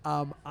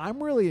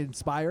 I'm really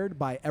inspired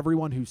by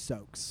everyone who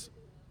soaks.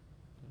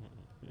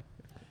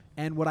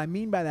 And what I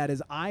mean by that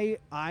is I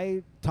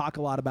talk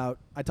a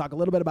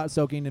little bit about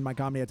soaking in my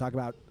comedy. I talk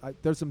about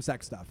there's some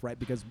sex stuff, right?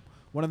 Because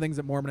one of the things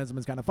that Mormonism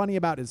is kind of funny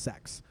about is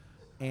sex.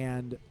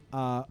 And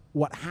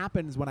what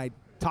happens when I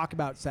talk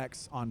about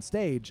sex on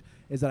stage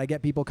is that I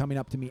get people coming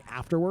up to me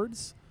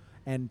afterwards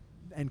and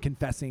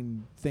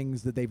confessing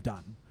things that they've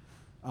done,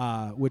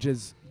 which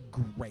is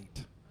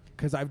great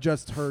because I've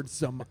just heard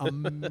some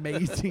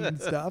amazing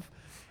stuff.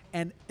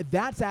 And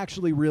that's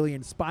actually really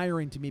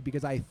inspiring to me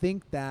because I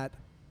think that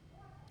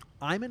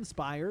I'm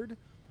inspired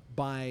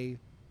by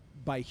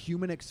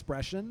human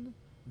expression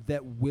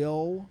that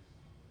will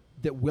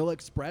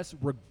express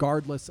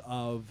regardless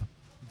of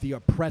the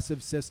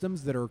oppressive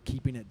systems that are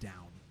keeping it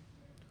down.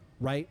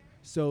 Right?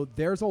 So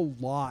there's a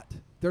lot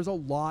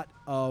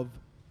of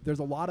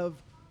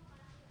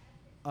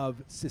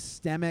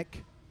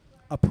systemic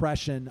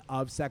oppression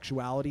of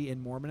sexuality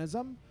in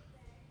Mormonism,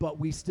 but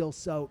we still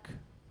soak.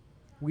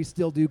 We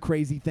still do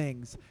crazy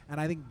things. And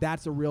I think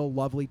that's a real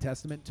lovely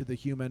testament to the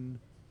human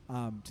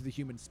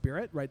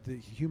spirit, right? The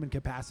human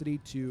capacity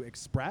to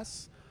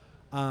express.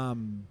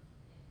 I'm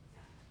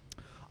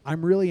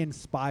really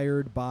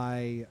inspired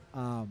by.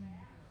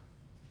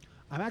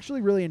 I'm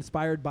actually really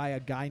inspired by a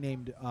guy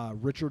named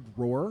Richard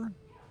Rohr.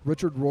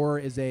 Richard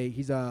Rohr is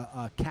he's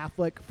a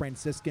Catholic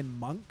Franciscan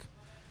monk,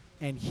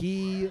 and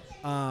he's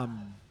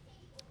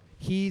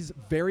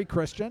very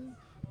Christian,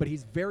 but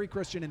he's very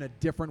Christian in a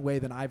different way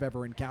than I've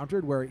ever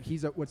encountered. Where he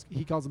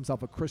calls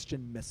himself a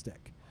Christian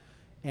mystic.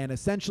 And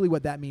essentially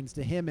what that means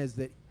to him is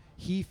that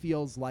he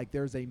feels like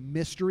there's a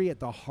mystery at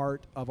the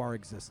heart of our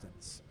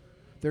existence.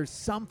 There's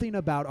something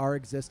about our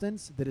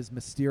existence that is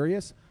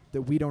mysterious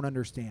that we don't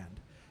understand.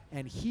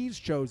 And he's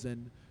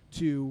chosen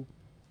to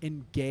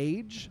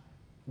engage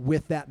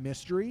with that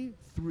mystery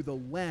through the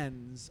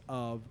lens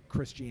of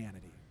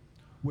Christianity,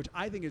 which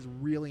I think is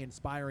really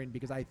inspiring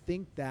because I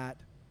think that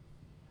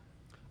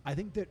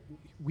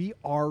we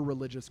are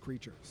religious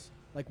creatures.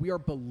 Like we are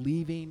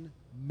believing,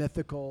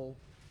 mythical.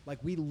 Like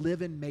we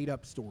live in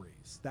made-up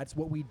stories. That's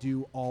what we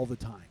do all the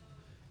time.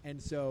 And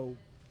so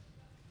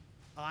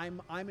I'm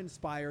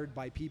inspired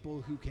by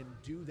people who can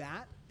do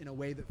that in a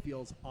way that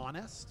feels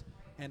honest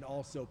and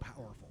also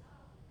powerful.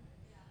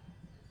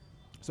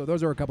 So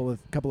those are a couple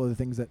of the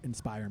things that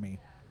inspire me.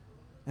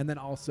 And then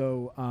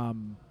also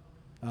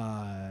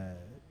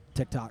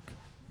TikTok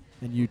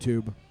and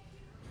YouTube.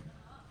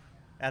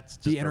 That's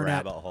just The a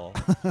internet. rabbit hole.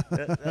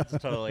 That's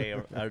totally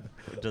a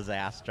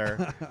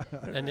disaster.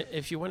 And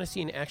if you want to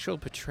see an actual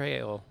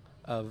portrayal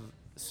of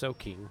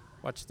soaking,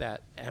 watch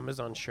that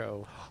Amazon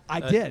show. I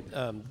did.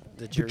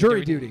 The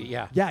Jury duty.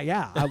 Yeah.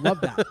 Yeah. I love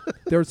that.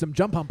 There was some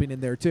jump humping in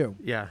there too.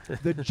 Yeah.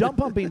 The jump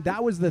humping,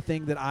 that was the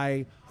thing that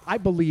I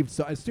believed.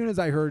 So as soon as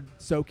I heard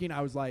soaking,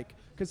 I was like,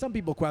 because some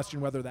people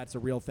question whether that's a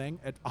real thing.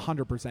 It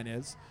 100%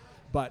 is.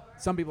 But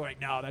some people are like,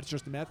 no, that's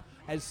just a myth.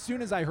 As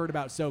soon as I heard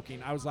about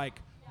soaking, I was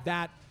like,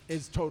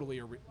 that's totally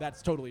a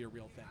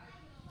real thing.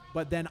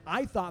 But then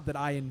I thought that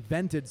I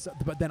invented,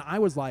 but then I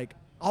was like,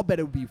 I'll bet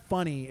it would be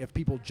funny if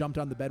people jumped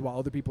on the bed while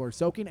other people are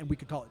soaking, and we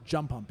could call it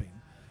jump humping.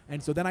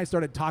 And so then I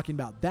started talking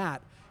about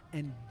that,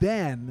 and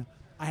then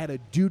I had a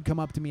dude come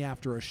up to me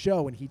after a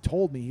show, and he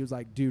told me, he was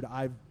like, dude,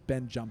 I've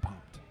been jump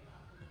humped.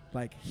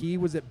 Like, he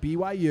was at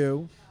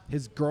BYU,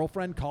 his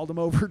girlfriend called him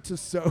over to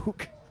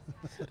soak,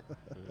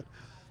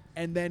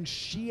 and then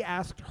she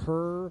asked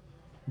her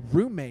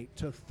roommate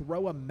to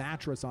throw a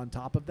mattress on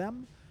top of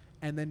them,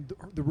 and then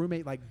the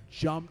roommate like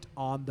jumped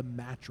on the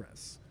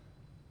mattress,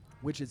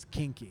 which is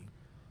kinky.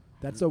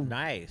 That's a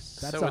nice.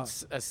 That's So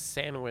it's a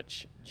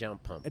sandwich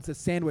jump hump. It's a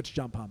sandwich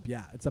jump hump.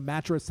 Yeah, it's a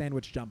mattress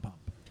sandwich jump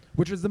hump,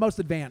 which is the most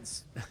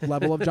advanced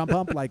level of jump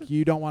hump. Like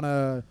you don't want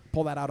to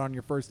pull that out on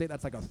your first date.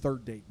 That's like a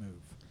third date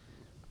move.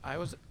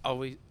 I've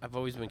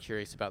always been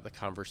curious about the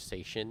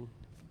conversation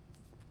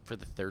for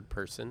the third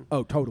person.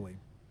 Oh, totally.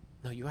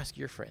 No, you ask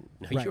your friend.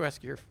 No, Right. you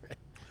ask your friend.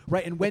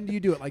 Right, and when do you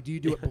do it? Like, do you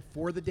do it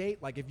before the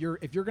date? Like, if you're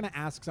gonna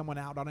ask someone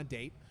out on a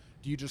date,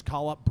 do you just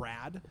call up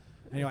Brad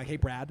and you're like, "Hey,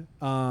 Brad,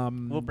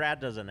 Well, Brad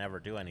doesn't ever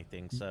do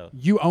anything, so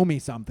you owe me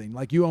something.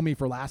 Like, you owe me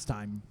for last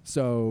time,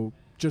 so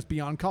just be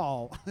on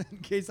call in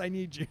case I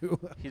need you."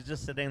 he's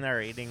just sitting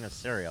there eating a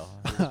cereal.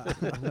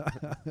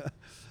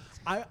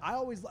 I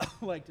always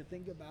like to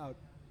think about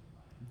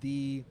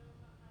the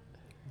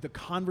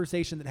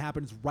conversation that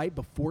happens right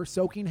before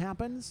soaking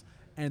happens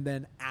and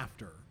then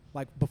after,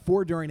 like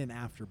before, during, and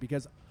after,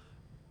 because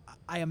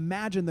I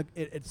imagine that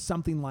it's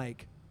something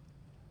like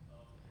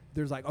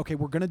there's like, okay,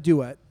 we're going to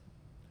do it,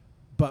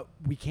 but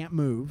we can't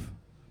move,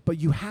 but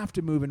you have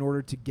to move in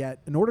order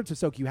to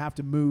soak, you have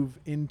to move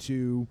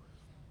into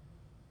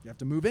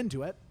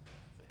it.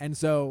 And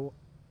so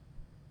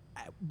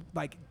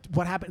like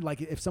what happened, like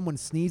if someone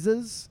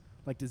sneezes,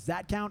 like, does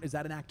that count? Is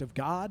that an act of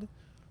God?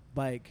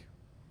 Like,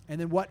 And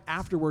then what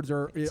afterwards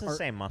It's the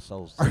same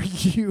muscles. Are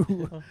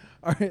you?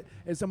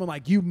 Is someone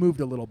like you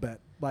moved a little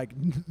bit? Like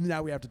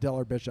now we have to tell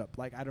our bishop.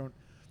 Like I don't.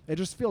 It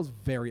just feels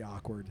very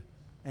awkward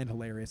and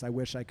hilarious. I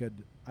wish I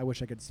could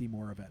see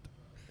more of it.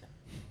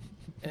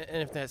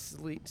 And if that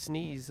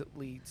sneeze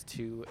leads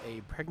to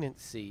a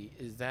pregnancy,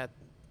 is that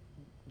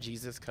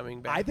Jesus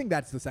coming back? I think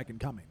that's the second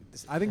coming.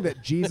 I think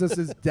that Jesus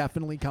is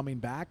definitely coming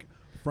back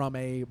from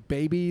a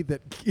baby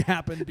that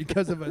happened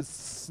because of a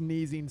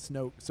sneezing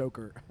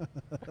soaker.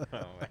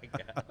 Oh my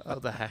god. Oh,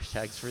 the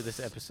hashtags for this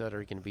episode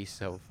are going to be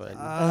so fun.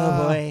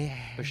 Oh boy.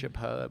 Bishop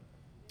Hub.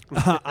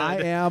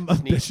 I am a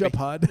Sneeze Bishop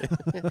Hud.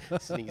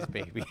 Sneeze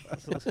baby.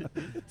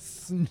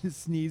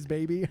 Sneeze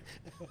baby.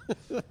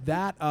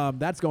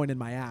 That's going in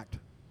my act.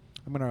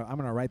 I'm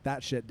gonna write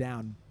that shit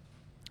down.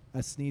 A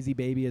sneezy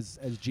baby as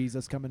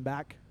Jesus coming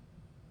back.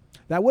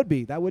 That would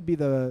be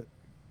the,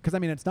 because I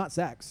mean it's not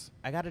sex.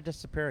 I gotta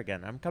disappear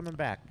again. I'm coming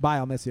back. Bye,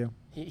 I'll miss you.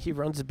 He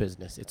runs a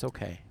business. It's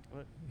okay.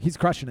 He's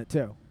crushing it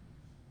too.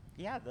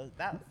 Yeah,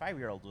 that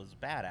 5-year-old was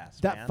badass.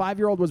 That man.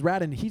 5-year-old was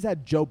rad, and he's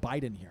had Joe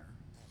Biden here.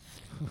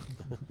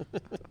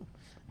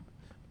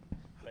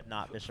 But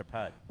not Bishop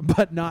Hud.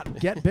 But not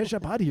get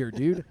Bishop Hud here,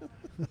 dude.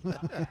 You're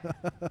my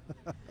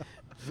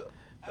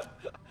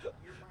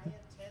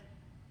intent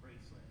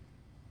bracelet.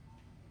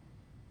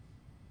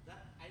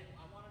 I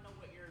want to know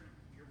what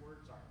your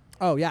words are.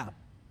 Oh yeah,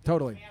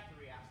 totally. We have to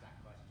re-ask that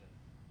question.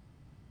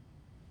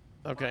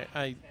 Okay,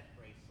 Intent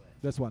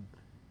bracelet. This one.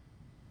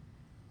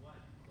 What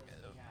does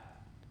he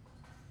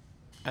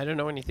have? I don't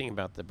know anything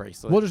about the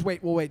bracelet.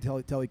 We'll wait till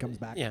he comes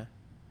back. Yeah.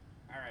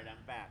 All right,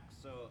 I'm back.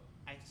 So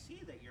I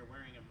see that you're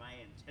wearing a My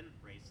Intent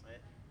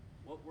bracelet.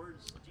 What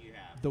words do you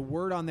have? The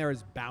word on there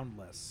is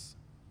boundless.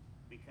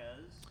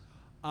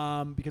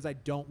 Because I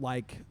don't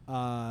like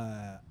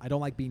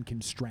being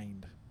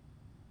constrained.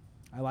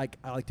 I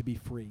like to be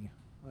free.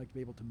 I like to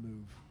be able to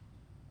move.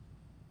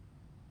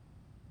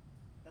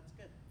 That's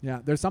good.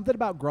 Yeah, there's something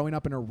about growing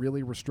up in a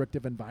really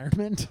restrictive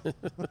environment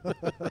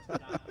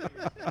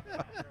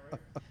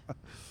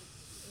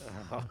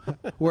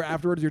where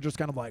afterwards you're just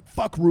kind of like,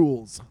 fuck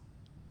rules.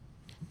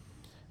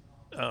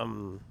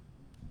 To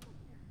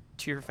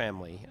your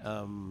family,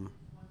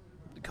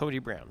 Cody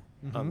Brown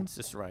on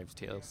Sister Wives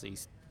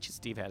TLC.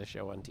 Steve had a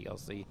show on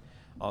TLC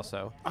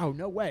also. Oh,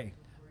 no way.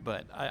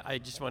 But I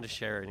just want to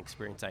share an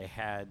experience I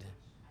had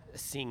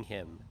seeing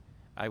him.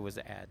 I was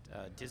at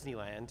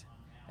Disneyland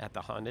at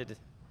the haunted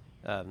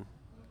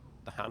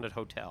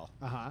hotel,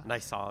 and I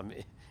saw him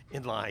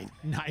in line.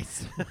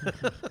 Nice.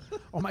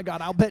 Oh my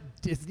God, I'll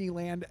bet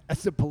Disneyland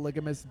as a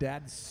polygamous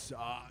dad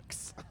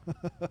sucks.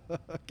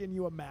 Can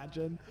you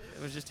imagine?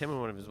 It was just him and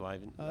one of his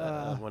wives,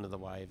 one of the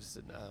wives,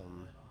 and,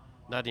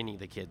 not any of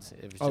the kids.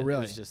 It was really?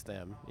 It was just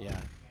them. Yeah,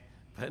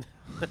 but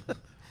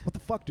What the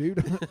fuck,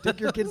 dude? Take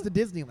your kids to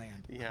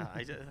Disneyland. yeah,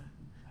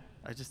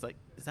 I just like,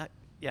 is that?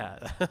 Yeah,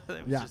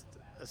 it was just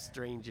a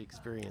strange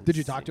experience. Did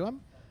you talk to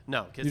him?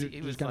 No, because You he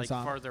just was kinda like saw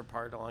him? farther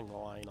apart along the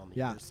line on the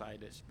Yeah. other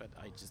side. But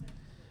I just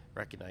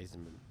recognized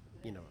him, and,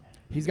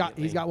 He's got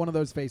immediately. one of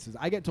those faces.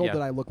 I get told Yeah.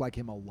 that I look like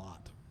him a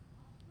lot.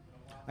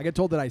 I get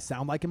told that I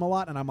sound like him a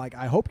lot, and I'm like,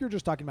 I hope you're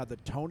just talking about the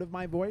tone of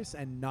my voice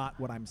and not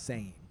what I'm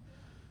saying,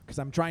 because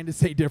I'm trying to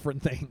say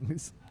different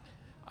things.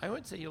 I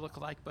wouldn't say you look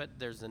alike, but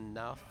there's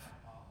enough,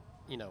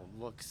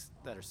 looks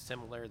that are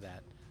similar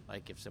that,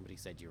 like, if somebody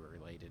said you were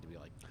related, to be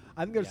like.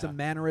 I think there's yeah. some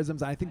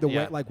mannerisms. I think the way,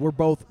 Yeah. like, we're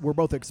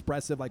both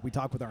expressive. Like, we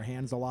talk with our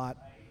hands a lot,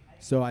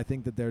 so I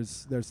think that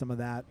there's some of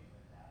that.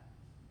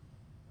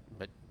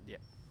 But yeah.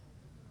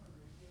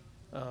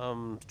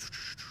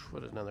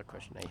 What another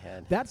question I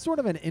had? That's sort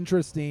of an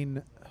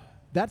interesting.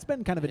 That's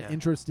been kind of an Yeah.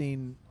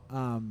 interesting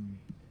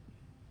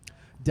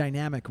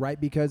dynamic,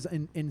 right? Because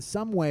in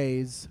some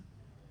ways,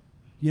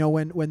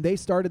 when they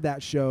started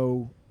that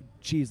show,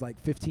 like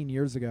 15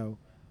 years ago,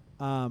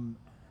 kind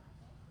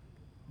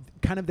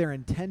of their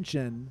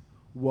intention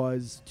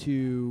was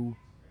to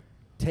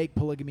take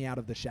polygamy out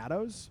of the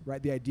shadows,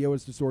 right? The idea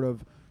was to sort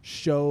of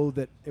show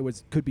that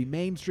could be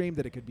mainstream,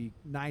 that it could be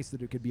nice,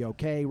 that it could be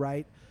okay,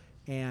 right?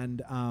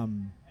 And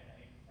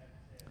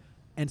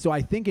so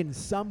I think in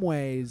some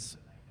ways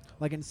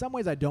I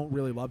don't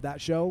really love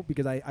that show,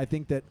 because I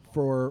think that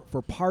for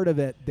part of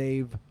it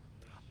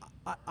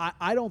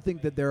I don't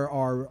think that there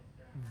are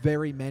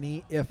very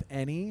many, if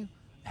any,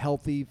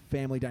 healthy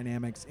family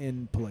dynamics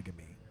in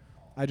polygamy.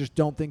 I just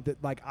don't think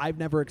that, like, I've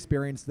never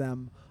experienced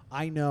them.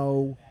 I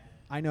know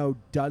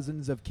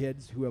dozens of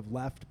kids who have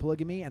left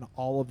polygamy, and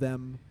all of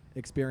them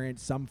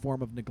experience some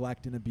form of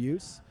neglect and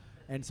abuse.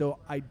 And so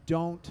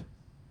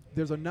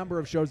there's a number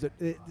of shows that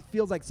it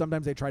feels like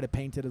sometimes they try to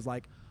paint it as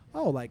like,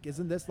 oh, like,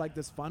 isn't this like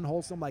this fun,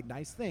 wholesome, like,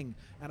 nice thing?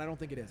 And I don't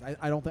think it is. I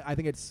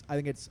think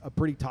it's a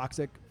pretty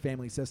toxic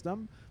family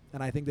system,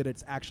 and I think that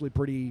it's actually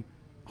pretty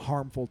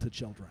harmful to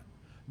children.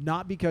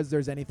 Not because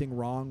there's anything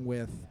wrong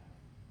with.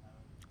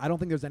 I don't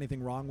think there's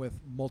anything wrong with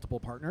multiple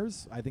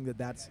partners. I think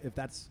that if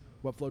that's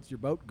what floats your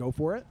boat, go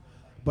for it.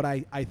 But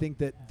I think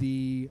that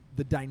the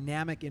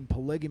dynamic in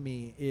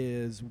polygamy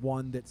is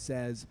one that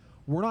says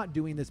we're not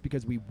doing this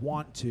because we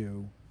want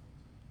to.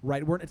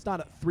 right? It's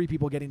not three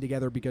people getting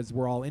together because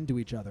we're all into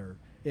each other.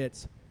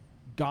 It's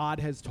God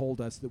has told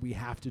us that we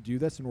have to do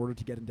this in order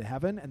to get into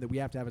heaven, and that we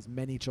have to have as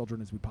many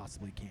children as we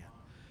possibly can.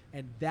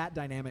 And that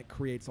dynamic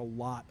creates a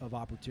lot of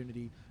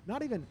opportunity,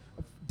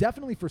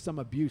 definitely for some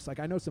abuse.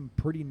 Like I know some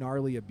pretty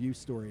gnarly abuse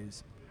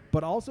stories,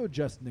 but also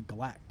just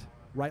neglect,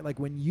 right? Like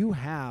when you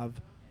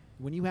have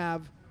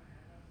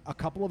a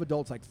couple of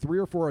adults, like 3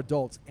 or 4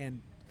 adults and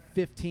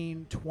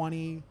 15,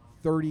 20,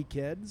 30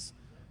 kids,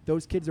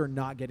 those kids are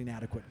not getting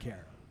adequate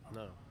care.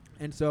 No.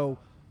 And so,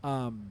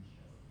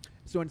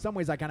 so in some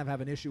ways I kind of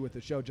have an issue with the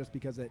show just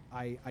because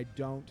I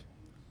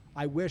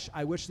wish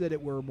that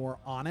it were more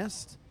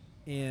honest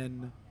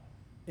in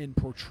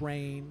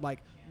portraying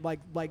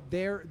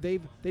they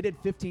did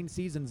 15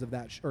 seasons of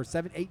that or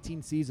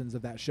 18 seasons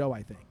of that show,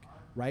 I think,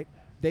 right?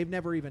 They've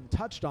never even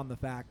touched on the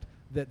fact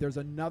that there's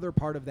another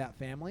part of that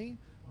family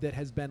that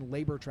has been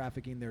labor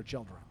trafficking their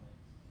children,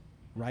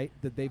 right?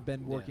 That they've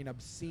been working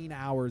obscene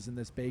hours in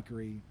this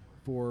bakery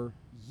for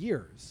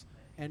years.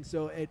 And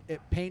so it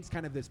paints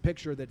kind of this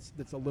picture that's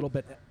a little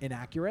bit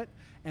inaccurate,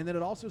 and then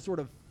it also sort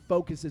of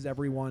focuses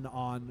everyone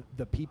on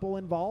the people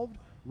involved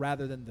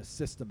rather than the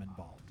system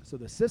involved. So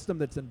the system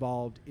that's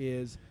involved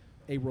is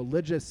a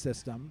religious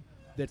system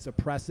that's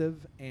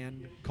oppressive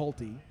and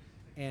culty,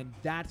 and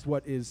that's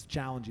what is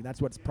challenging. That's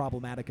what's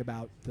problematic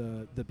about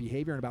the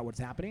behavior and about what's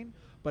happening.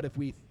 But if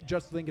we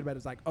just think about it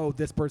as like, oh,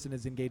 this person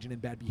is engaging in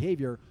bad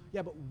behavior,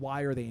 yeah, but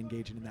why are they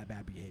engaging in that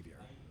bad behavior,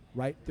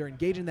 right? They're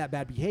engaging in that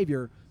bad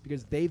behavior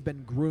because they've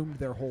been groomed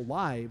their whole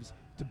lives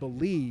to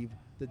believe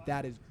that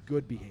that is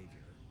good behavior,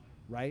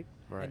 right?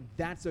 Right. And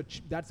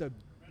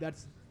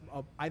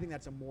I think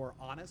that's a more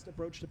honest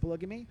approach to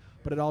polygamy,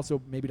 but it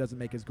also maybe doesn't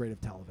make as great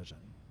of television.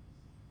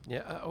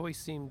 Yeah, it always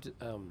seemed,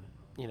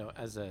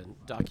 as a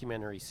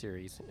documentary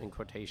series, in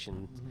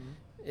quotation,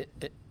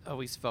 it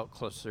always felt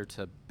closer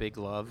to Big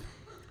Love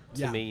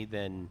to me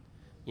than,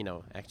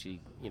 actually,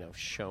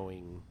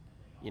 showing,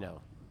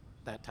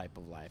 that type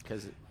of life.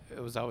 Because it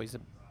was always,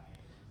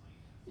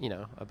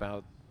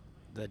 about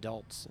the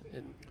adults.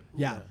 And,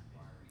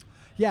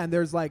 Yeah, and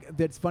there's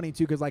that's funny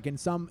too, because in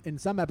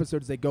some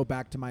episodes they go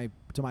back to my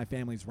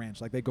family's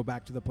ranch, like they go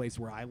back to the place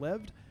where I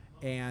lived,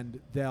 and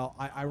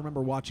I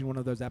remember watching one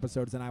of those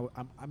episodes, and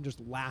I'm just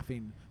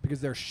laughing because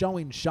they're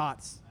showing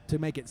shots to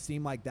make it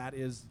seem like that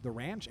is the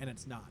ranch, and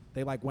it's not.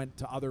 They went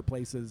to other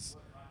places.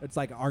 It's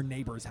like our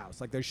neighbor's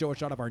house. Like they show a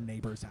shot of our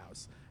neighbor's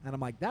house, and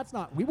I'm like, that's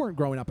not. We weren't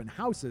growing up in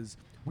houses.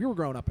 We were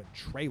growing up in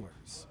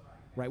trailers,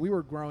 right? We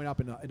were growing up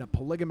in a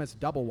polygamous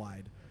double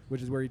wide,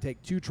 which is where you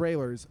take 2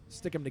 trailers,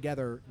 stick them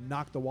together,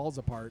 knock the walls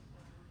apart,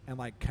 and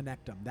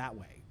connect them that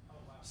way.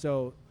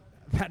 So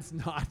that's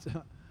not,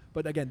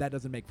 but again, that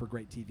doesn't make for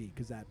great TV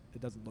because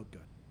it doesn't look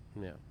good.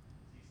 Yeah.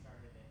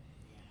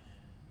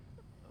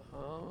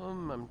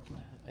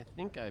 I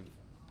think I've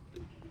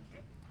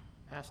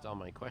asked all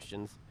my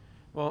questions.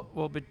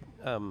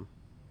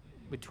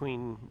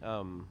 Between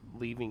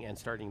leaving and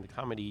starting the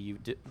comedy, you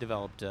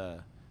developed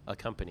a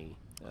company.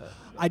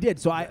 I did.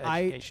 So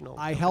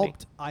I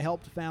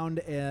helped found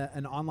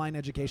an online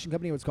education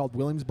company. It was called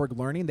Williamsburg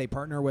Learning. They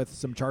partner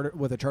with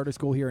a charter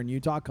school here in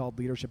Utah called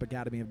Leadership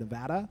Academy of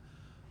Nevada,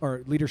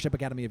 or Leadership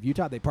Academy of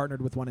Utah. They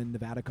partnered with one in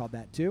Nevada called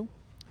that too.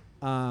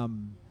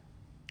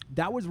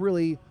 That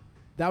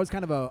was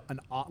kind of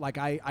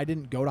I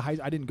didn't go to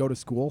I didn't go to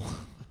school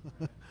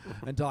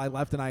until I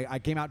left, and I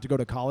came out to go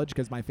to college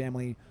because my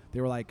family,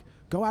 they were like,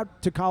 go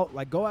out to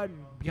college, go out and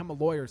become a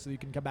lawyer so you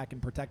can come back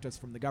and protect us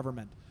from the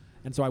government.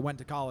 And so I went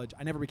to college.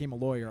 I never became a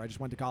lawyer. I just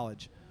went to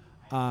college,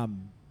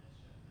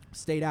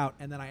 stayed out,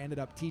 and then I ended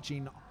up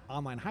teaching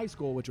online high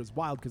school, which was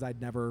wild because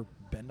I'd never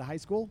been to high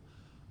school.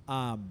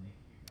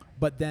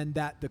 But then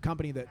the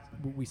company that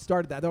we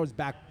started, that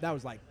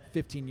was like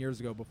 15 years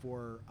ago,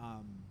 before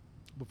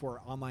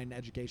online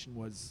education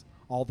was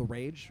all the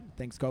rage,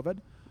 thanks COVID.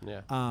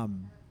 Yeah.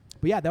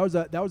 But yeah, that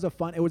was a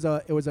fun. It was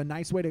a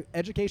nice way to.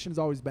 Education's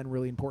always been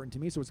really important to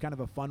me, so it's kind of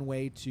a fun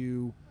way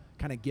to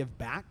kind of give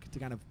back, to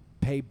kind of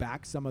pay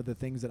back some of the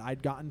things that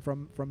I'd gotten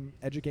from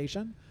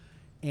education,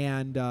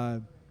 and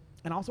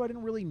also I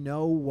didn't really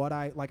know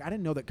I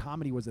didn't know that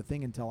comedy was a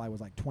thing until I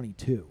was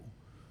 22,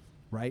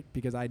 right?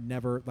 Because I'd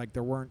never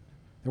there weren't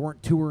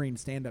touring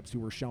stand-ups who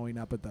were showing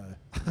up at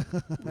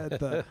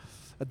the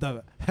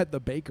at the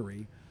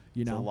bakery.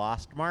 It's a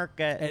lost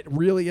market. It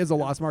really is a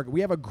lost market.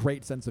 We have a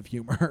great sense of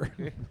humor.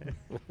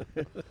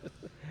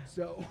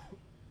 So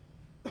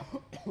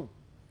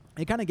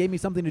it kind of gave me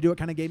something to do. It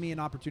kind of gave me an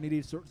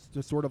opportunity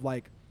to sort of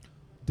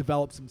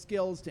develop some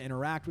skills, to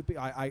interact with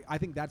people. I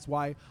think that's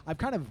why I've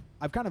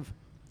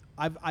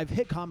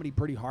hit comedy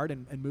pretty hard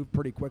and moved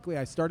pretty quickly.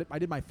 I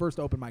did my first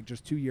open mic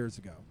just 2 years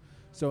ago.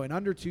 So in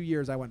under 2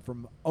 years, I went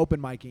from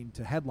open micing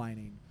to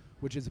headlining,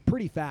 which is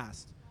pretty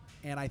fast.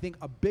 And I think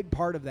a big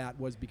part of that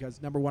was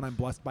because, number one, I'm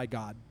blessed by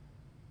God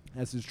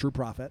as his true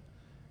prophet.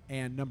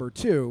 And number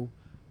two,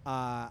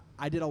 I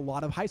did a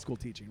lot of high school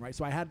teaching, right?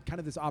 So I had kind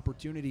of this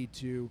opportunity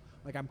to,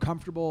 I'm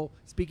comfortable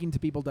speaking to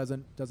people,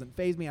 doesn't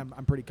faze me.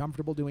 I'm pretty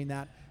comfortable doing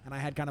that. And I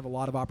had kind of a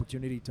lot of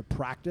opportunity to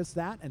practice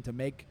that and to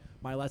make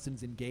my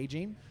lessons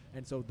engaging.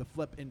 And so the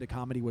flip into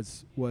comedy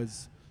was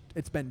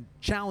it's been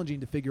challenging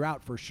to figure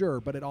out for sure,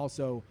 but it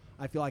also,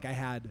 I feel like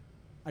I'd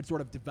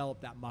sort of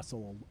developed that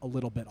muscle a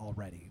little bit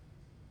already.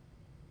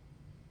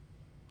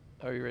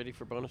 Are you ready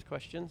for bonus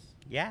questions?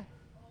 Yeah.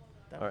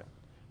 All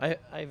right.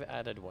 I've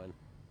added one.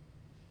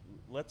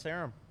 Let's hear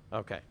them.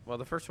 Okay. Well,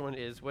 the first one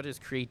is, what does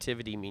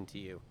creativity mean to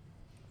you?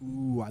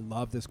 Ooh, I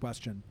love this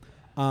question.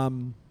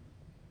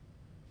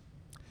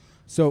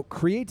 So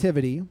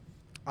creativity,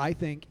 I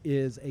think,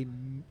 it's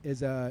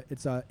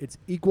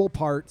equal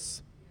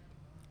parts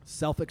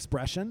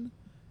self-expression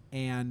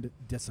and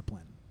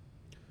discipline.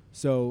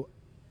 So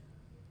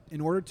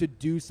in order to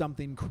do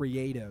something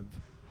creative,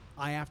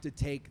 I have to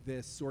take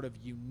this sort of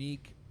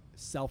unique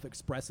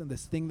self-expression,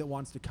 this thing that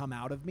wants to come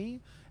out of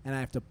me, and I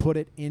have to put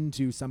it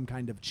into some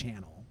kind of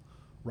channel,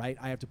 right?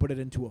 I have to put it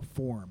into a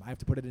form. I have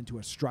to put it into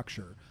a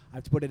structure. I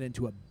have to put it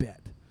into a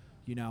bit,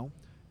 you know?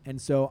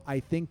 And so I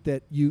think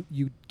that you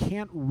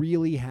can't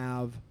really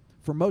have,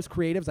 for most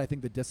creatives, I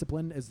think the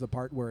discipline is the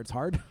part where it's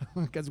hard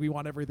because we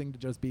want everything to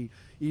just be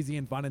easy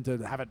and fun and to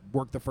have it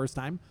work the first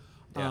time.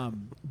 Yeah.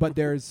 But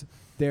there's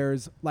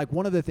like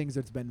one of the things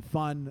that's been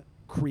fun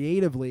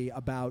creatively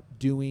about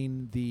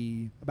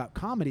about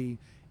comedy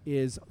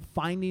is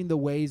finding the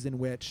ways in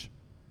which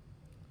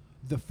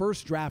the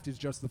first draft is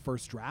just the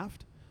first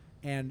draft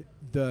and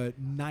the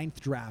 9th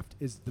draft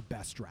is the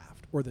best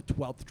draft or the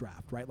 12th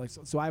draft, right? Like,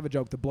 so I have a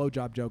joke, the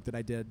blowjob joke that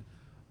I did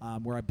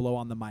where I blow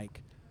on the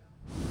mic,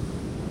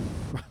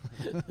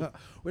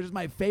 which is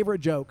my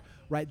favorite joke,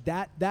 right?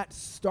 That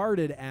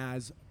started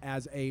as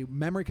a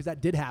memory because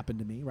that did happen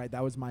to me, right?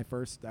 That was my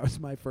first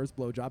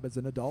blowjob as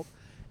an adult,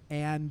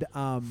 and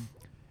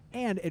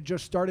it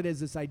just started as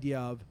this idea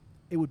of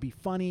it would be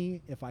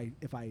funny if I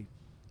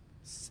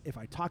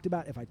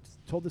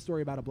told the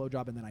story about a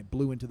blowjob and then I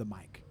blew into the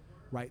mic,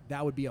 right?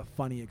 That would be a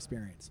funny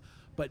experience.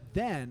 But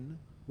then,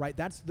 right,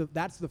 that's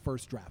the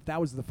first draft. That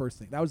was the first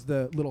thing. That was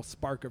the little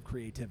spark of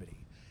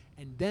creativity.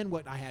 And then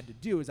what I had to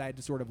do is I had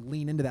to sort of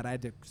lean into that. I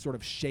had to sort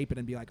of shape it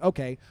and be like,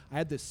 okay, I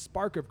had this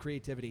spark of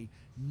creativity.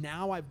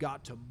 Now I've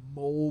got to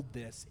mold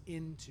this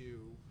into,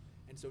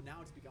 and so now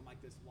it's become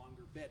like this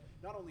longer bit.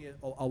 Not only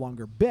a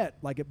longer bit,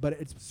 but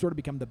it's sort of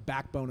become the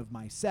backbone of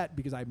my set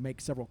because I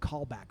make several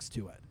callbacks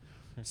to it.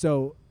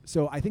 So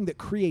I think that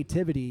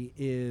creativity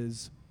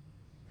is,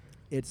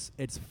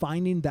 it's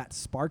finding that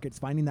spark. It's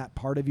finding that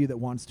part of you that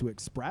wants to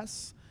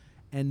express,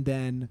 and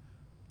then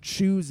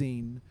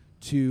choosing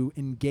to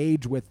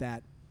engage with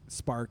that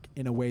spark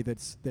in a way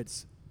that's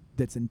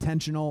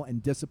intentional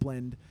and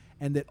disciplined,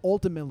 and that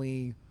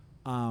ultimately,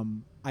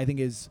 I think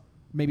is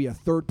maybe a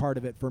third part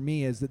of it for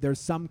me is that there's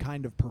some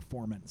kind of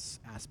performance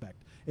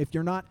aspect. If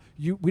you're not,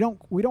 we don't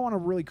want to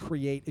really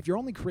create. If you're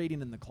only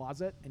creating in the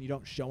closet and you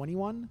don't show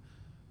anyone,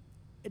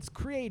 it's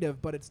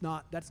creative, but that's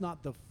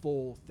not the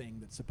full thing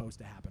that's supposed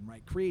to happen,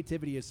 right?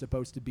 Creativity is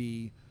supposed to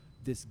be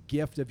this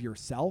gift of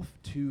yourself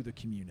to the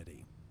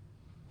community.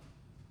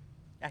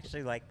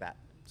 Actually like that.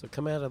 So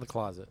come out of the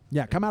closet.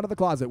 Yeah, come out of the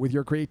closet with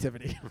your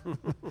creativity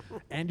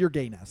and your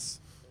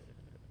gayness.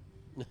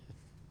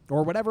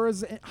 Or whatever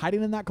is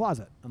hiding in that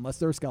closet, unless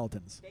there are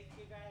skeletons. Thank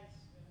you, guys.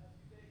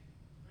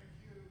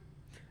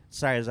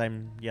 Sorry as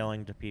I'm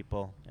yelling to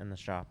people in the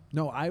shop.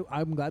 No,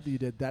 I'm glad that you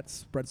did. That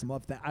spread some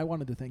love. I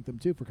wanted to thank them,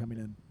 too, for coming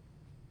in.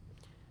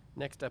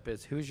 Next up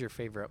is, who's your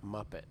favorite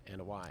Muppet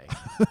and why?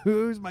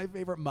 Who's my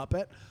favorite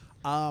Muppet?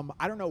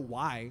 I don't know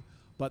why,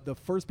 but the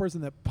first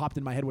person that popped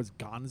in my head was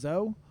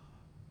Gonzo.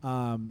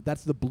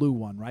 That's the blue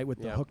one, right, with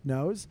the hooked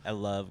nose. I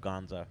love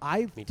Gonzo.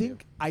 I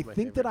think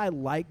that I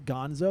like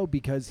Gonzo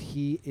because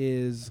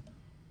he's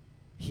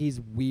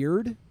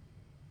weird.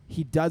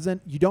 You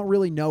don't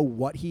really know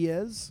what he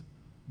is,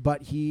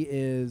 but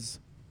he's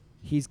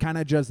kind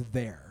of just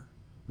there,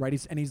 right?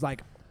 He's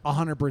like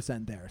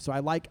 100% there. So I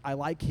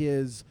like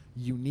his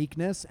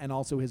uniqueness and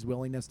also his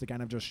willingness to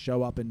kind of just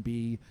show up and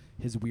be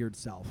his weird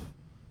self.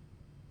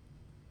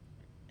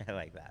 I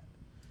like that.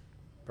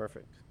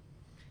 Perfect.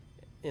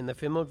 In the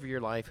film of your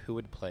life, who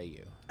would play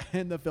you?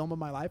 In the film of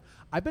my life,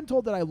 I've been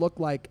told that I look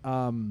like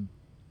what's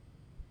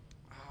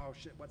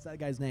that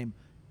guy's name?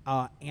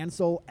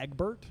 Ansel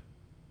Egbert.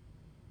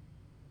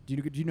 Do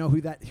you know who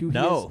he is?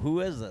 Who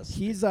is this?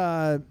 He's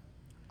I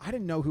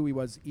didn't know who he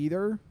was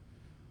either,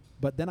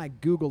 but then I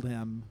Googled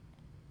him.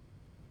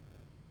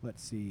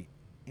 Let's see.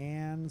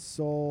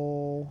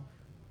 Ansel.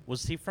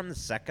 Was he from The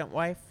Second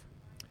Wife?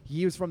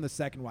 He was from The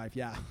Second Wife,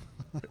 yeah.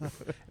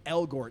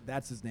 Elgort,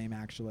 that's his name,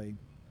 actually.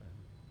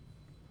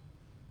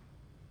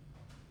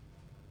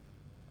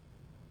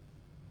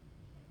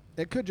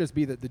 It could just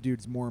be that the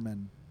dude's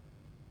Mormon,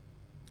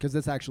 because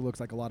this actually looks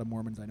like a lot of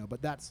Mormons I know,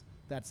 but that's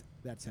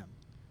him.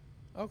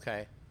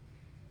 Okay.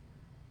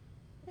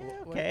 Yeah,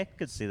 okay,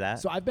 could see that.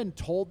 So I've been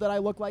told that I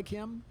look like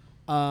him.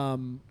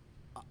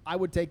 I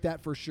would take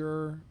that for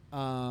sure.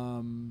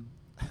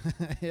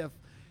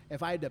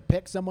 If I had to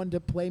pick someone to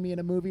play me in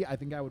a movie, I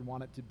think I would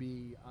want it to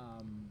be.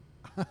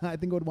 I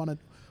think I would want to.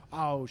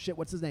 Oh shit!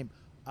 What's his name?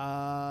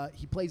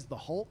 He plays the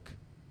Hulk.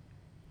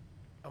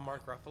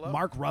 Mark Ruffalo?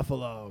 Mark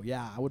Ruffalo.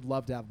 Yeah, I would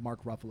love to have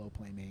Mark Ruffalo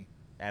play me.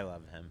 I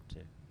love him too.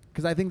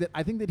 Because I think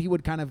that he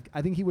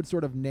would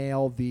sort of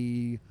nail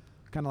the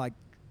kind of like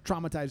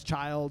traumatized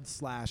child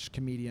 /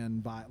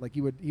 comedian vibe. Like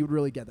he would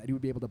really get that. He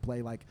would be able to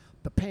play like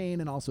the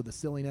pain and also the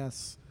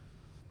silliness.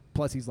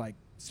 Plus he's like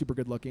super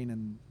good looking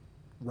and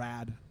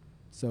rad.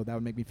 So that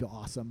would make me feel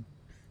awesome.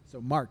 So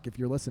Mark, if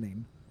you're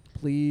listening,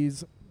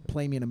 please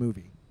play me in a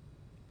movie.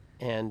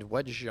 And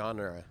what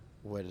genre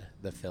would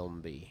the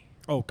film be?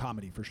 Oh,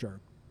 comedy for sure.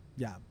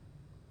 Yeah.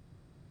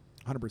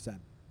 100%.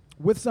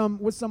 With some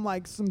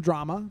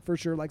drama for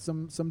sure, like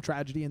some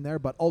tragedy in there,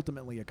 but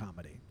ultimately a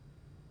comedy.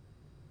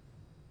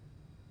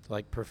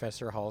 Like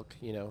Professor Hulk,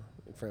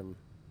 from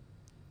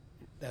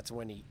that's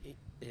when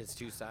his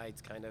two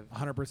sides kind of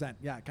 100%.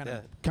 Yeah, kind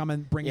of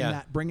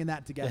bringing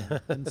that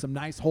together and some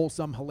nice,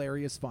 wholesome,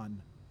 hilarious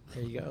fun.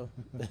 There you go.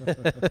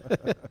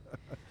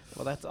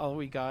 Well, that's all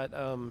we got.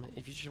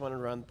 If you just want to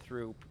run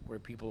through where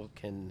people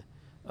can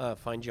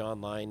find you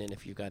online, and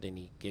if you got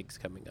any gigs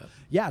coming up.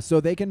 Yeah,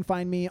 so they can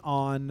find me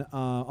on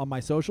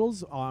my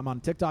socials. I'm on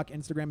TikTok,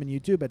 Instagram, and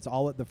YouTube. It's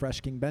all at the Fresh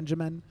King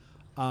Benjamin.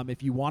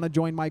 If you want to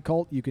join my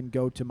cult, you can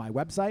go to my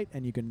website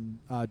and you can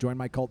join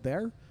my cult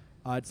there.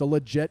 It's a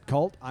legit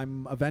cult.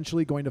 I'm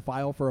eventually going to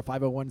file for a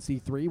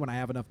 501c3 when I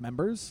have enough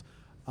members,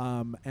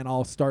 and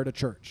I'll start a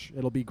church.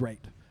 It'll be great.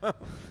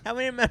 How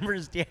many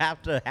members do you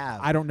have to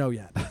have? I don't know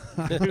yet.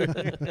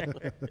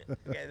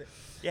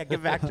 Yeah,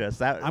 get back to us.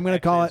 I'm going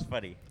to call it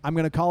funny. I'm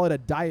going to call it a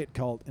diet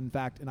cult. In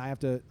fact, and I have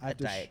to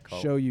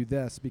cult. show you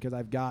this because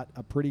I've got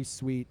a pretty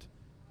sweet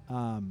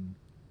logo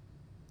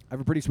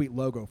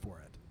for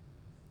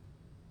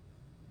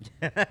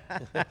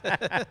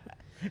it.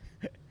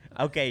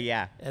 Okay,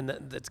 yeah. And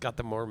it's got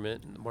the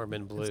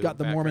Mormon blue. It's got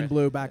the background. Mormon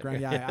blue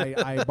background. Yeah,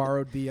 I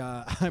borrowed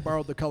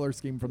the color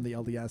scheme from the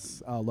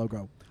LDS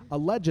logo.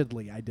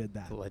 Allegedly, I did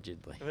that.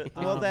 Allegedly.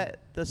 Well,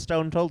 the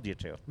stone told you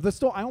to.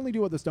 I only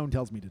do what the stone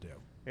tells me to do.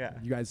 Yeah.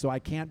 You guys, so I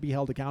can't be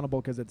held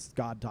accountable because it's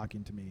God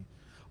talking to me.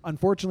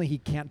 Unfortunately, he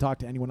can't talk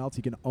to anyone else.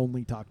 He can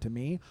only talk to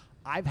me.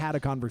 I've had a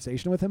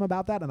conversation with him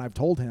about that, and I've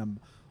told him,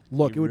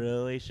 look, you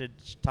really should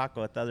talk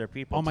with other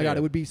people. Oh my God,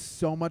 it would be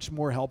so much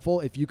more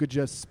helpful if you could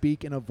just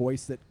speak in a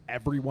voice that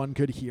everyone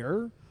could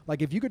hear.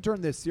 Like if you could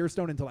turn this seer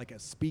stone into like a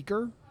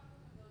speaker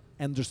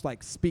and just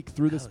like speak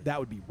through this, that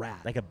would be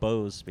rad. Like a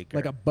Bose speaker.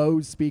 Like a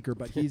Bose speaker,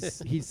 but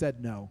he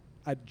said no.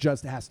 It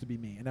just has to be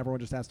me, and everyone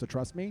just has to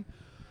trust me,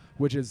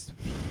 which is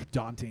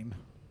daunting.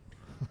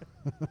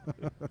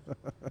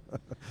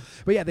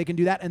 But yeah, they can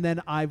do that, and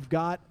then I've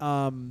got.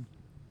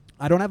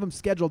 I don't have them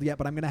scheduled yet,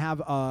 but I'm going to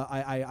have.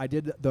 I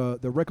did the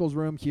Rickles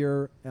room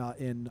here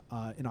in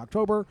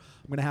October.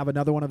 I'm going to have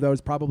another one of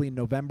those probably in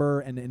November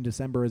and in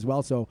December as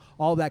well. So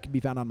all of that can be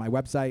found on my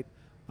website,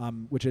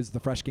 which is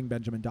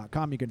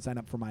thefreshkingbenjamin.com. You can sign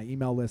up for my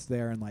email list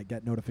there and like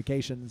get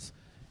notifications.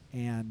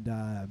 And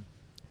I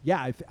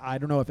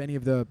don't know if any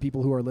of the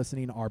people who are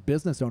listening are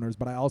business owners,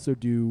 but I also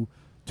do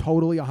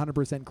totally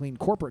 100% clean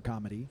corporate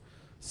comedy.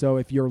 So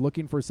if you're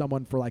looking for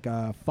someone for like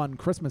a fun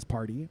Christmas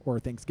party or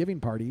Thanksgiving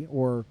party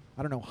or,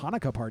 I don't know,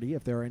 Hanukkah party,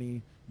 if there are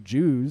any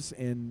Jews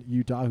in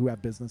Utah who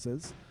have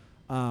businesses,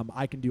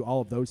 I can do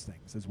all of those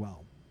things as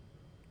well.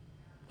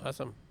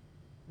 Awesome.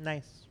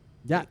 Nice.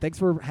 Yeah, thanks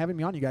for having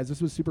me on, you guys.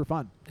 This was super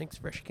fun. Thanks,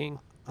 Fresh King.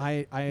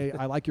 I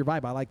like your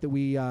vibe. I like that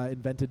we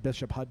invented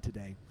Bishop Hud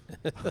today.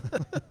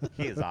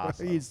 He is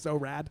awesome. He's so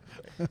rad.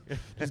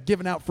 Just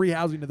giving out free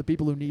housing to the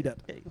people who need it.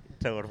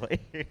 Totally.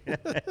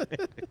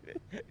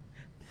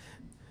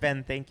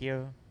 Ben, thank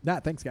you. Nah,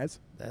 thanks, guys.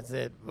 That's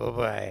it.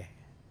 Bye-bye.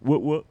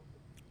 What?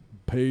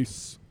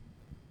 Peace.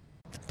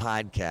 The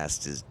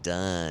podcast is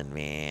done,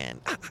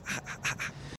 man.